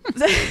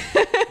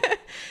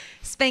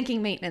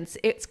 Spanking maintenance.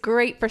 It's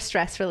great for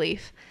stress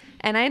relief.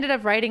 And I ended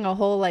up writing a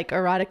whole like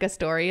erotica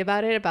story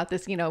about it, about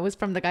this, it was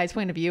from the guy's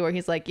point of view, where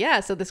he's like, yeah,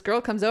 so this girl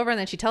comes over and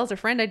then she tells her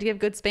friend I give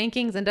good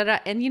spankings and da-da.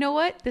 And you know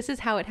what? This is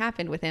how it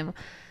happened with him.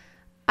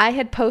 I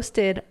had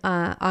posted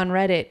on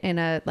Reddit in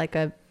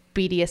a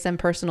BDSM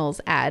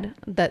personals ad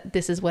that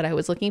this is what I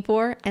was looking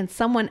for, and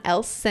someone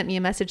else sent me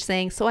a message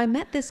saying, so I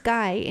met this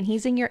guy and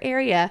he's in your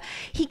area.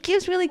 He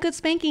gives really good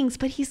spankings,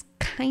 but he's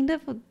kind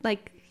of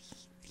like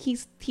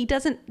he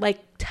doesn't like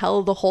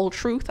tell the whole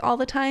truth all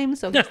the time,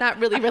 so he's not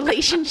really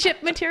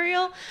relationship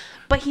material,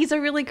 but he's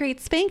a really great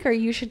spanker.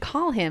 You should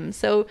call him.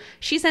 So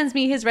she sends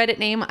me his Reddit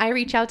name. I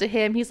reach out to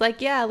him. He's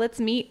like, yeah,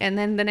 let's meet. And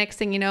then the next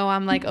thing you know,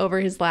 I'm like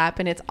over his lap,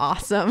 and it's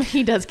awesome.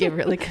 He does give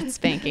really good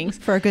spankings.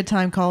 For a good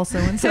time, call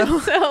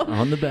so-and-so.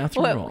 On the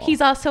bathroom roll.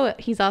 He's also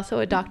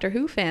a Doctor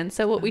Who fan.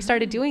 So what we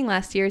started doing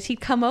last year is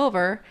he'd come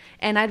over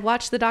and I'd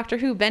watch the Doctor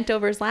Who bent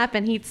over his lap,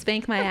 and he'd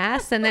spank my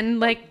ass. And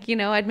then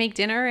I'd make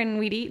dinner and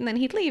we'd eat, and then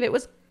he'd leave. It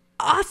was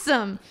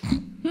awesome.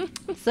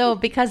 So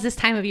because this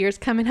time of year is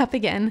coming up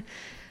again,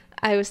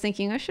 I was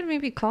thinking I should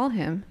maybe call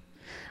him.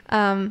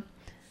 But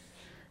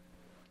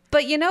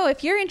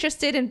if you're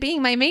interested in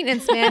being my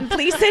maintenance man,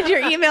 please send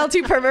your email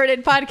to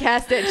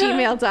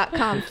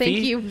pervertedpodcast@gmail.com. Thank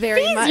you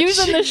very much. He's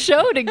using the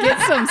show to get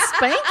some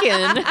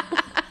spanking.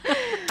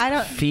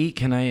 Fee,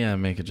 can I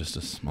make just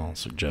a small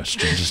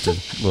suggestion, just a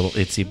little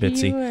itsy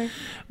bitsy?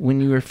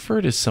 When you refer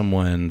to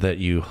someone that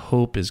you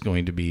hope is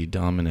going to be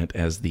dominant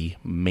as the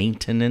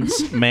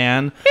maintenance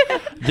man,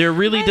 there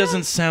really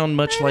doesn't sound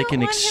much like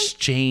an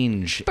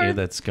exchange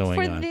that's going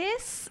on. For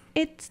this,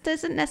 It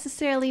doesn't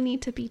necessarily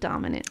need to be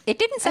dominant. It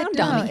didn't sound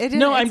dummy.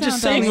 No, I'm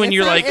just saying when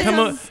you're like,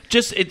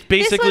 it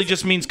basically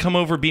just means come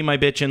over, be my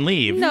bitch, and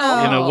leave.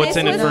 No. You know, what's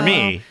in it for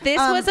me? This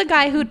was a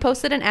guy who'd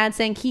posted an ad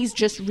saying he's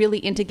just really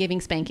into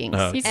giving spankings.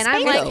 He's And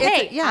I'm like, Spanko.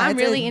 hey, I'm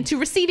really into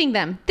receiving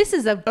them. This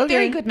is a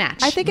very good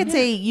match. I think it's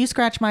a you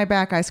scratch my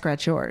back, I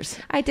scratch yours.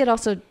 I did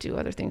also do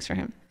other things for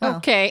him.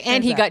 Okay,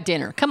 and he got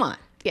dinner. Come on.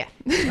 Yeah.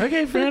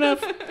 Okay, fair enough.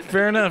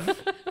 Fair enough.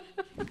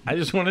 I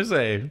just want to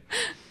say,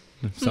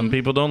 some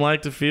people don't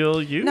like to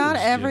feel used. Not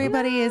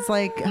everybody is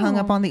like hung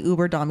up on the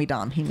Uber Dommy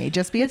Dom. He may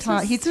just be a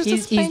tot. He's just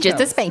He's just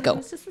a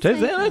Spanko.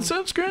 That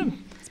sounds good.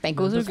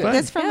 Spankos are good.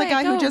 This from the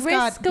guy who just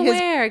got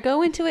his...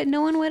 Go into it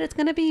knowing what it's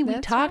going to be. We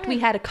talked. right. We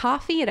had a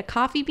coffee at a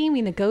coffee bean.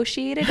 We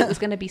negotiated. It was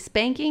going to be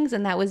spankings,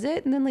 and that was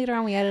it. And then later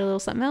on, we added a little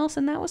something else,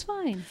 and that was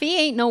fine. Fee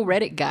ain't no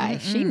Reddit guy.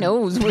 She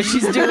knows what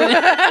she's doing.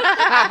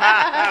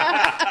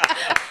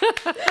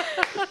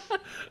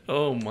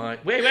 Oh my!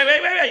 Wait!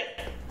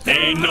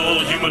 Ain't no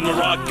human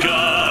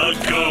maraca,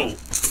 go.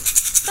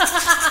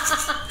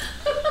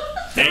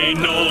 Ain't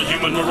no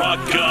human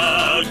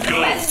maraca,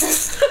 go.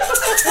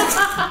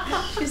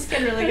 She's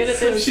getting really good at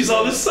this. She's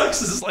all this sucks.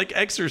 This is like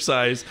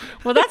exercise.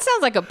 Well, that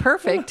sounds like a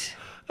perfect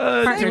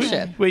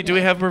partnership. Wait, do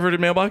we have perverted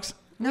mailbox?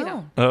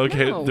 No.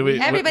 Okay. No. Do we?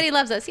 Everybody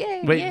loves us.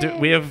 Yay. Wait, yay. do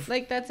we have?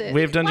 Like, that's it.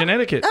 We have dungeon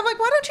etiquette. I'm like,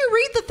 why don't you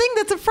read the thing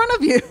that's in front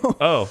of you?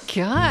 Oh.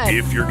 God.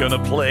 If you're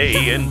gonna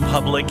play in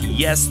public,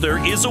 yes, there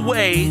is a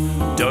way.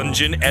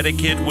 Dungeon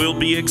etiquette will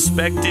be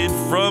expected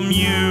from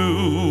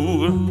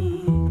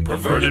you.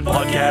 Perverted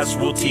Podcast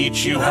will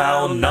teach you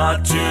how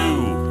not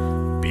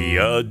to be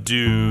a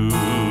douche.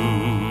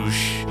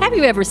 Have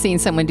you ever seen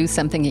someone do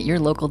something at your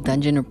local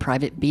dungeon or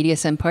private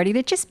BDSM party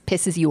that just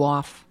pisses you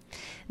off?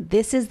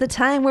 This is the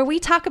time where we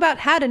talk about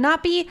how to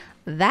not be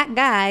that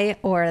guy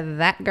or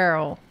that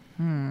girl.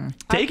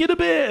 Take it a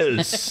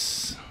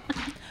biz.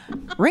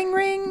 Ring,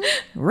 ring,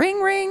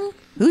 ring, ring.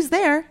 Who's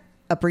there?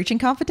 A breaching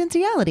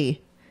confidentiality.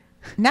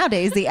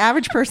 Nowadays, the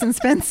average person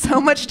spends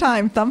so much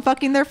time thumb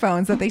fucking their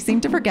phones that they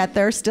seem to forget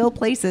there are still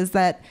places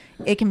that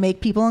it can make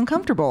people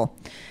uncomfortable.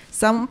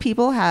 Some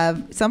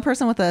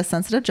person with a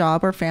sensitive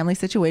job or family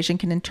situation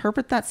can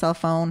interpret that cell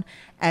phone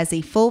as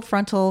a full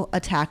frontal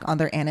attack on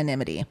their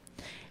anonymity.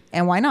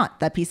 And why not?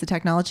 That piece of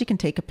technology can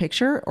take a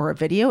picture or a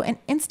video and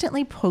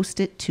instantly post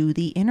it to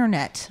the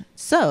internet.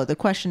 So the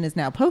question is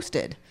now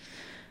posted.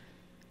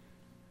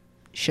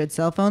 Should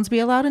cell phones be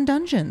allowed in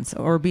dungeons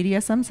or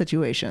BDSM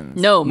situations?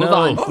 No, move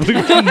on.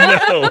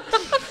 No.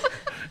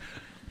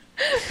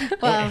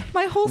 Wow.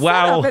 My whole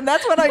Wow. setup, and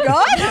that's what I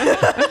got?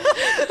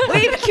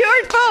 We've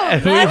cured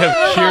phones. We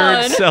have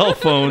cured cell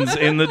phones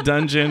in the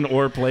dungeon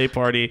or play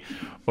party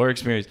or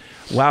experience.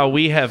 Wow,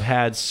 we have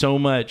had so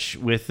much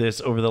with this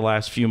over the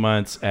last few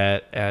months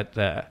at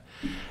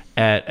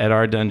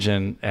our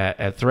dungeon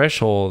at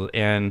Threshold,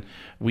 and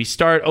we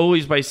start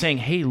always by saying,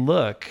 "Hey,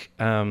 look,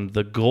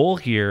 the goal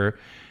here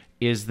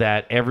is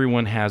that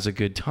everyone has a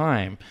good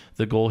time.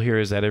 The goal here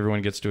is that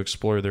everyone gets to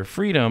explore their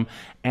freedom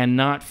and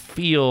not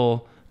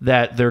feel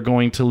that they're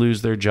going to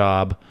lose their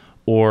job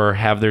or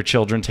have their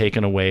children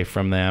taken away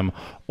from them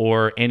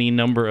or any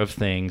number of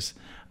things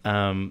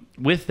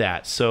with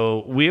that."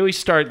 So we always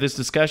start this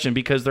discussion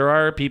because there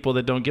are people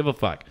that don't give a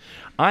fuck.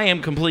 I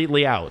am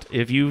completely out.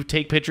 If you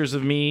take pictures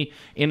of me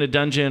in a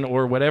dungeon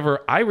or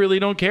whatever, I really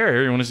don't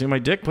care. You want to see my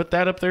dick? Put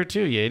that up there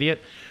too, you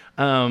idiot.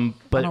 But On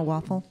a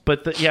waffle.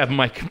 But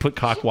put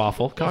cock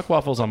waffle. Cock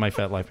waffle's on my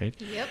Fat Life page.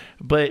 Yep.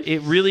 But it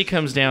really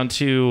comes down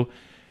to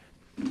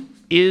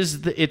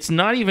it's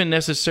not even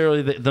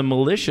necessarily the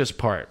malicious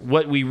part.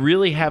 What we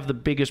really have the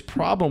biggest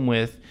problem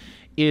with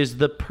is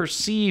the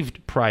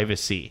perceived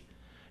privacy.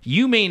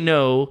 You may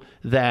know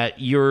that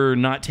you're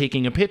not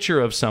taking a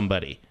picture of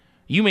somebody.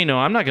 You may know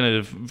I'm not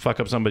going to fuck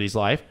up somebody's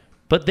life,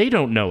 but they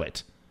don't know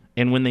it.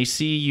 And when they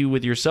see you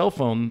with your cell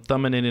phone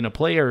thumbing it in a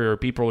play area or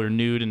people are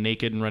nude and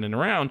naked and running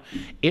around,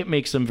 it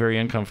makes them very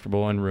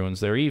uncomfortable and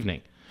ruins their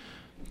evening.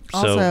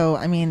 Also,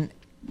 I mean,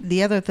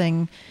 the other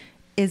thing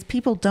is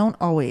people don't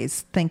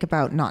always think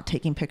about not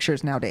taking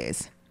pictures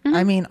nowadays.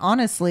 I mean,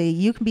 honestly,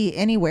 you can be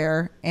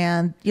anywhere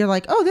and you're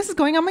like, oh, this is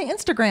going on my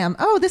Instagram.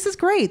 Oh, this is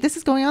great. This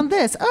is going on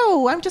this.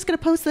 Oh, I'm just going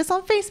to post this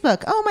on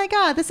Facebook. Oh my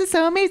God, this is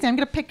so amazing. I'm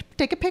going to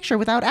take a picture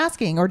without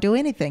asking or do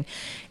anything.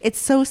 It's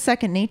so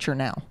second nature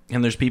now.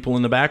 And there's people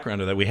in the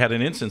background of that. We had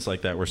an instance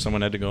like that where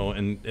someone had to go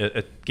and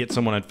get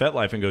someone at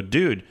FetLife and go,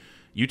 dude,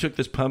 you took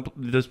this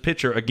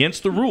picture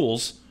against the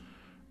rules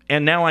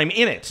and now I'm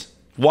in it.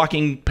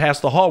 Walking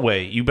past the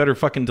hallway, you better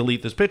fucking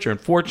delete this picture.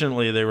 And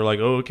fortunately, they were like,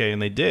 oh, okay,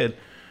 and they did.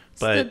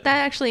 But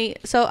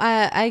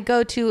I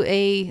go to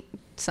a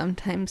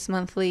sometimes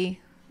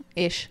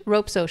monthly-ish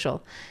rope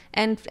social,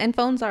 and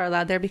phones are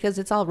allowed there because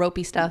it's all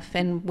ropey stuff,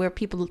 and where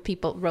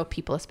rope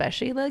people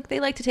especially, like they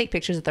like to take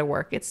pictures of their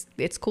work.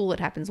 It's cool. It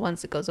happens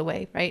once, it goes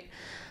away, right?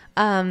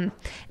 And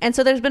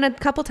so there's been a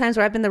couple times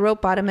where I've been the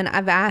rope bottom, and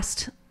I've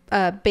asked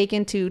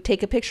Bacon to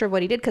take a picture of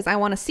what he did because I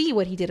want to see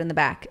what he did in the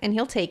back, and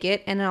he'll take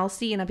it, and I'll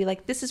see, and I'll be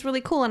like, this is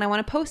really cool, and I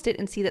want to post it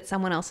and see that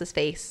someone else's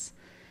face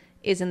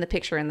is in the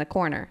picture in the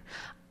corner.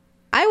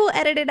 I will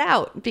edit it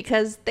out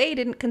because they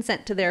didn't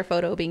consent to their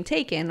photo being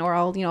taken, or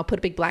I'll, put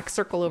a big black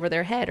circle over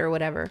their head or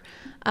whatever.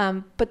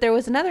 But there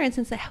was another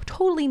instance that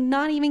totally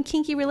not even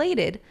kinky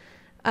related,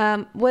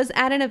 was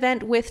at an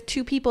event with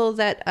two people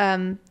that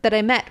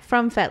I met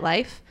from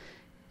FetLife.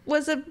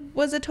 Was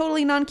a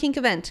totally non-kink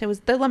event. It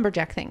was the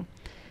lumberjack thing.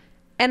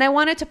 And I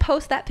wanted to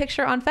post that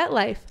picture on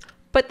FetLife,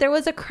 but there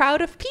was a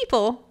crowd of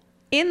people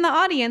in the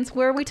audience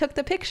where we took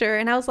the picture,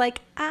 and I was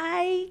like,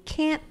 I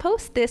can't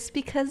post this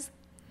because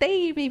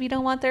they maybe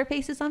don't want their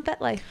faces on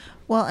FetLife.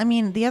 Well, I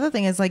mean, the other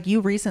thing is, like, you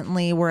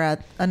recently were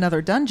at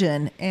another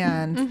dungeon,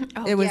 and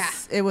it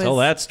was Tell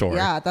that story.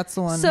 Yeah, that's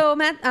the one. So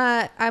I'm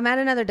at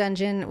another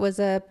dungeon. It was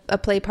a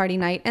play party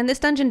night, and this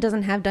dungeon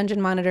doesn't have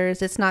dungeon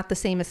monitors. It's not the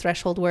same as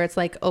Threshold, where it's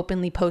like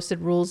openly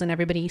posted rules and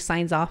everybody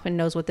signs off and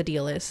knows what the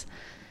deal is.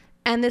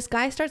 And this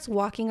guy starts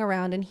walking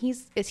around, and he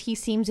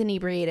seems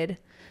inebriated.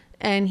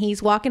 And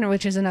he's walking,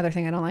 which is another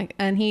thing I don't like.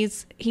 And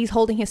he's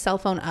holding his cell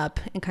phone up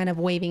and kind of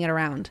waving it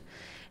around.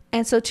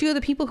 And so two of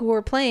the people who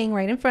were playing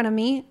right in front of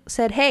me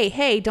said,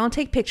 hey, don't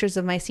take pictures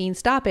of my scene.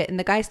 Stop it. And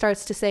the guy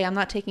starts to say, I'm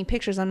not taking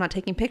pictures.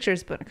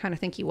 But I kind of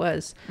think he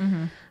was.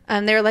 Mm-hmm.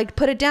 And they're like,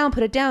 put it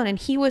down. And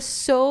he was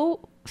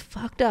so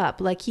fucked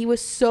up. Like, he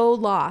was so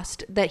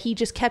lost that he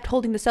just kept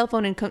holding the cell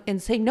phone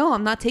and saying, no,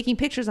 I'm not taking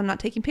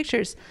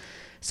pictures.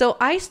 So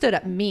I stood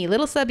up,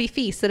 little subby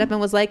Fee, stood up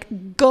and was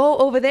like, go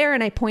over there.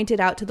 And I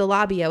pointed out to the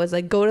lobby. I was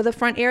like, go to the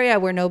front area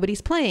where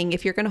nobody's playing.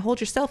 If you're going to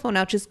hold your cell phone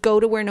out, just go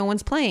to where no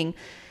one's playing.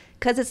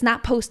 Because it's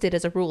not posted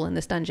as a rule in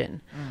this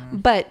dungeon.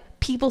 But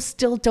people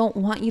still don't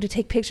want you to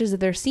take pictures of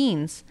their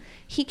scenes.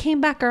 He came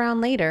back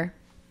around later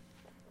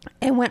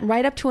and went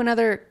right up to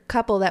another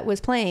couple that was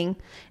playing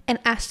and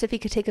asked if he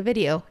could take a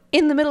video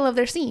in the middle of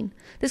their scene.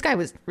 This guy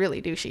was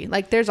really douchey.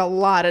 Like, there's a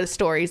lot of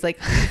stories, like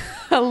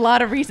a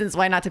lot of reasons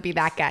why not to be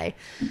that guy.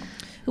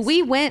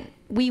 We went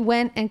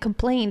and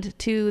complained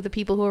to the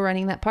people who were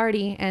running that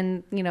party,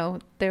 and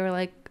they were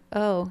like,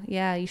 oh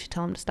yeah, you should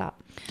tell him to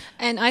stop.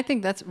 And I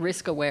think that's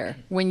risk aware.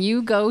 When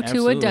you go to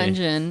Absolutely. a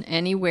dungeon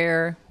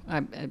anywhere,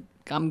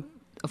 I'm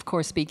of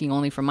course speaking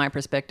only from my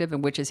perspective,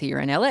 and which is here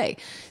in LA.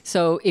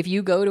 So if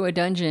you go to a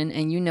dungeon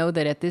and you know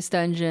that at this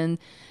dungeon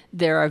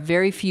there are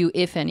very few,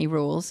 if any,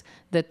 rules,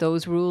 that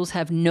those rules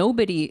have no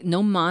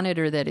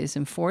monitor that is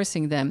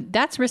enforcing them,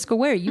 that's risk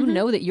aware. You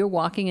know that you're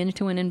walking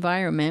into an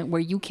environment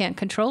where you can't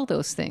control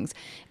those things.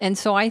 And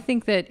so I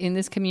think that in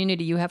this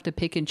community, you have to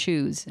pick and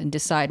choose and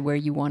decide where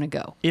you want to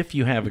go. If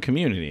you have a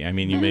community. I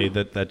mean, you may,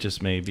 that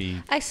just may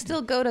be. I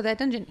still go to that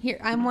dungeon. Here,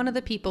 I'm one of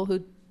the people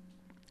who,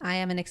 I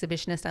am an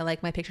exhibitionist. I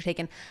like my picture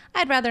taken.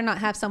 I'd rather not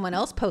have someone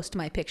else post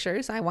my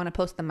pictures. I want to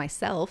post them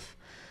myself.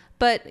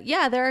 But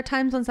yeah, there are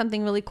times when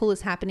something really cool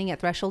is happening at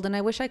Threshold, and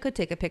I wish I could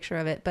take a picture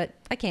of it, but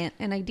I can't,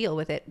 and I deal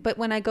with it. But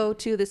when I go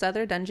to this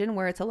other dungeon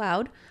where it's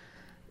allowed,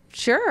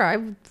 sure,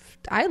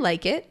 I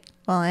like it.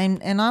 Well,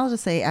 and I'll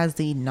just say, as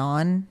the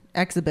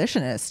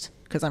non-exhibitionist,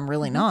 because I'm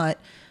really not,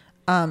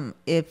 and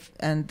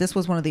this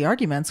was one of the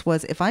arguments,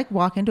 was if I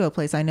walk into a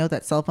place I know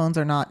that cell phones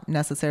are not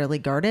necessarily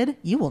guarded,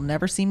 you will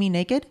never see me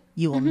naked.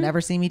 You will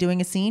never see me doing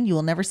a scene. You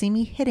will never see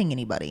me hitting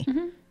anybody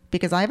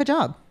because I have a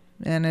job,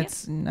 and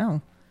it's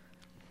no.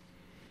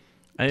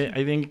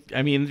 I think,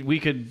 I mean, we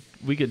could,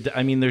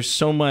 I mean, there's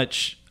so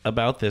much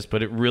about this,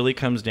 but it really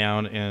comes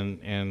down,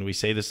 and we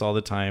say this all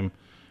the time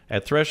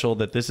at Threshold,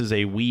 that this is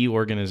a we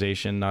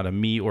organization, not a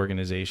me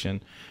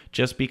organization.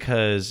 Just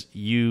because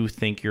you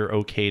think you're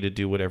okay to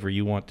do whatever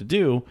you want to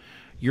do,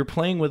 you're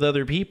playing with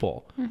other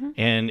people.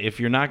 And if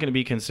you're not going to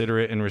be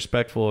considerate and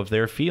respectful of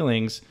their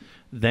feelings,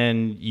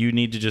 then you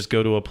need to just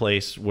go to a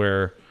place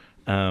where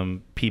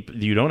people,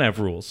 you don't have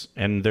rules.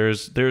 And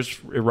there's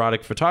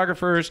erotic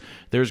photographers,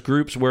 there's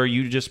groups where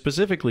you just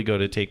specifically go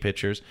to take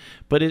pictures,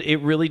 but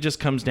it really just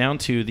comes down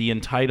to the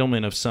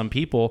entitlement of some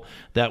people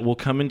that will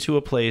come into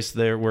a place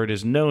there where it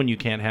is known you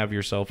can't have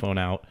your cell phone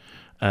out,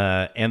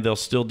 and they'll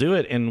still do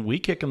it, and we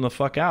kick them the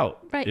fuck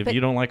out. Right, if you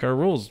don't like our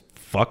rules,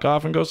 fuck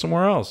off and go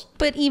somewhere else.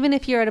 But even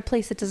if you're at a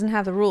place that doesn't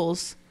have the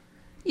rules,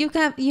 you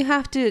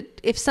have to,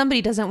 if somebody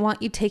doesn't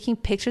want you taking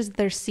pictures of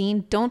their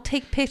scene, don't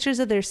take pictures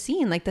of their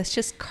scene. Like, that's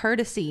just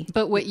courtesy.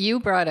 But what you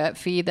brought up,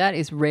 Fee, that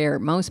is rare.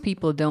 Most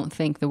people don't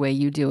think the way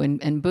you do.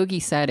 And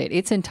Boogie said it.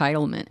 It's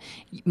entitlement.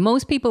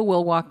 Most people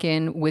will walk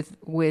in with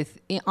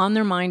on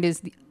their mind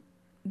is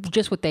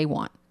just what they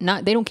want.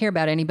 They don't care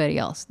about anybody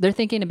else. They're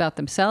thinking about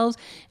themselves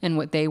and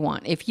what they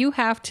want. If you're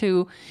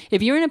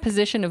in a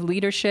position of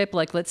leadership,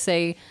 like let's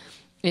say,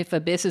 if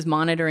Abyss is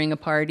monitoring a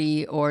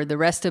party, or the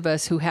rest of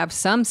us who have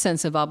some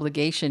sense of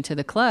obligation to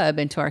the club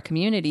and to our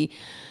community,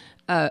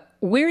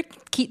 we're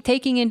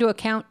taking into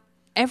account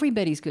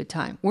everybody's good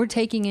time. We're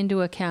taking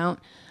into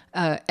account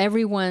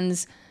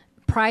everyone's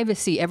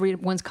privacy,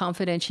 everyone's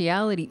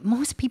confidentiality.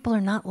 Most people are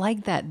not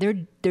like that. They're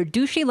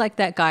douchey like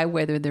that guy,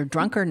 whether they're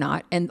drunk or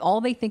not, and all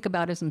they think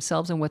about is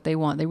themselves and what they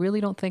want. They really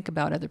don't think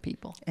about other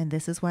people. And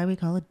this is why we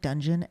call it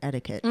dungeon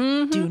etiquette.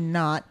 Do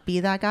not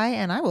be that guy.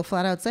 And I will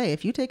flat out say,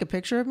 if you take a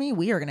picture of me,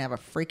 we are going to have a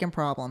freaking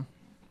problem.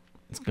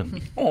 It's going to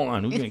be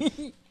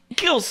on.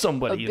 kill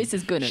somebody. Oh, this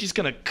is gonna- She's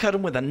gonna cut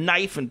them with a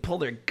knife and pull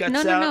their guts No,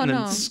 out and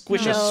then no.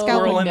 squish a No.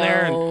 squirrel in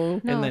there.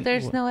 No. No, then,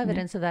 there's no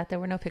evidence of that. There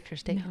were no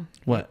pictures taken.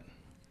 What?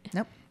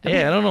 Nope.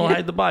 Hey, I don't know.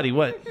 Hide the body.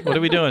 What are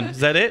we doing? Is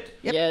that it?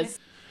 Yes.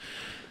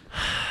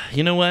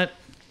 You know what?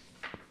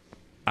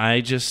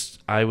 I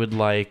would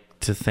like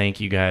to thank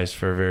you guys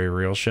for a very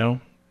real show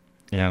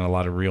and a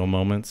lot of real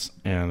moments,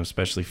 and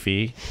especially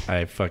Fee.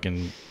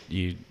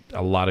 You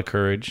a lot of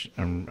courage.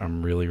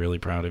 I'm really, really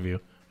proud of you.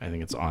 I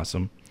think it's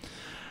awesome.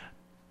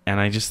 And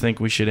I just think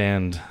we should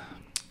end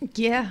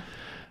Yeah.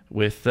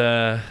 with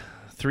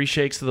 3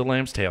 shakes of the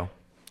lamb's tail.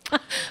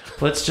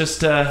 Let's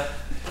just that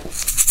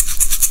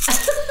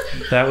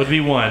would be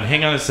 1.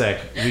 Hang on a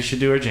sec. We should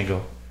do our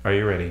jingle. Are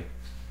you ready?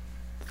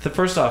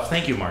 First off,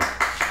 thank you, Mark.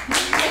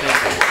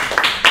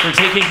 Thank you for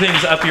taking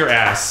things up your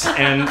ass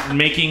and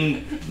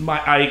making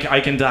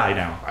I can die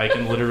now. I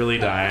can literally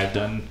die. I've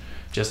done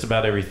just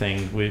about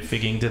everything with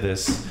figging to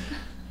this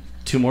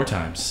 2 more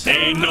times.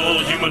 Ain't no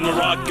human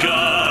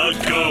maraca,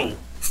 go.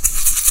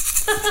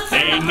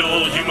 Ain't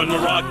no human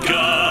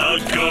maraca,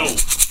 go.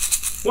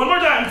 1 more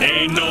time.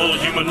 Ain't no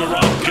human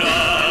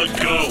maraca,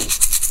 go.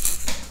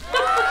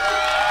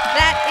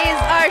 That is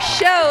our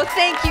show.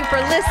 Thank you for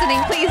listening.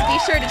 Please be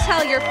sure to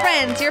tell your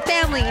friends, your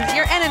families,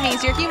 your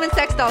enemies, your human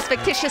sex dolls,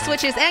 fictitious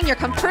witches, and your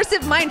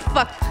compulsive mind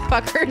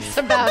fuckers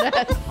about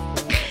us.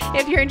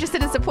 If you're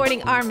interested in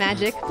supporting our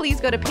magic, please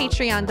go to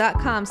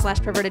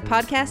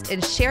patreon.com/pervertedpodcast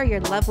and share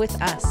your love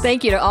with us.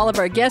 Thank you to all of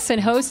our guests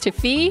and hosts, to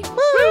Fee,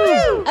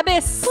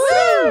 Abyss,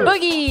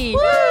 Boogie,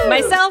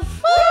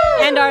 myself,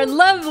 and our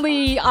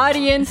lovely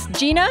audience,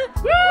 Gina,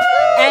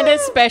 and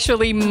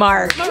especially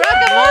Mark.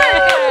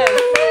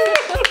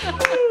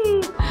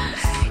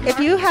 If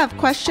you have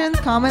questions,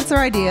 comments, or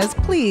ideas,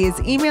 please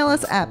email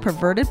us at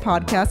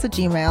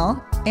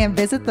pervertedpodcast@gmail.com and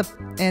visit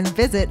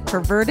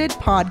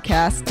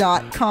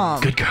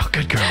pervertedpodcast.com. Good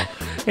girl.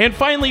 And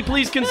finally,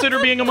 please consider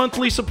being a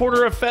monthly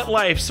supporter of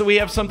FetLife so we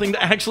have something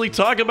to actually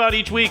talk about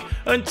each week.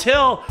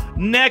 Until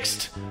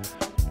next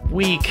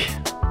week.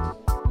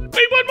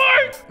 Wait, one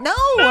more! No!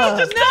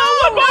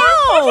 One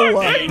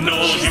more! Ain't no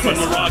human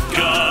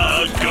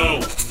maraca, go.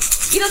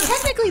 You know,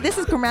 technically, this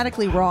is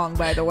grammatically wrong,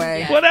 by the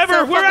way. Whatever,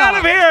 So we're fuck out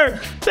off. of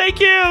here! Thank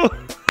you!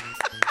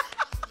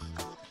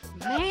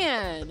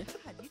 Man.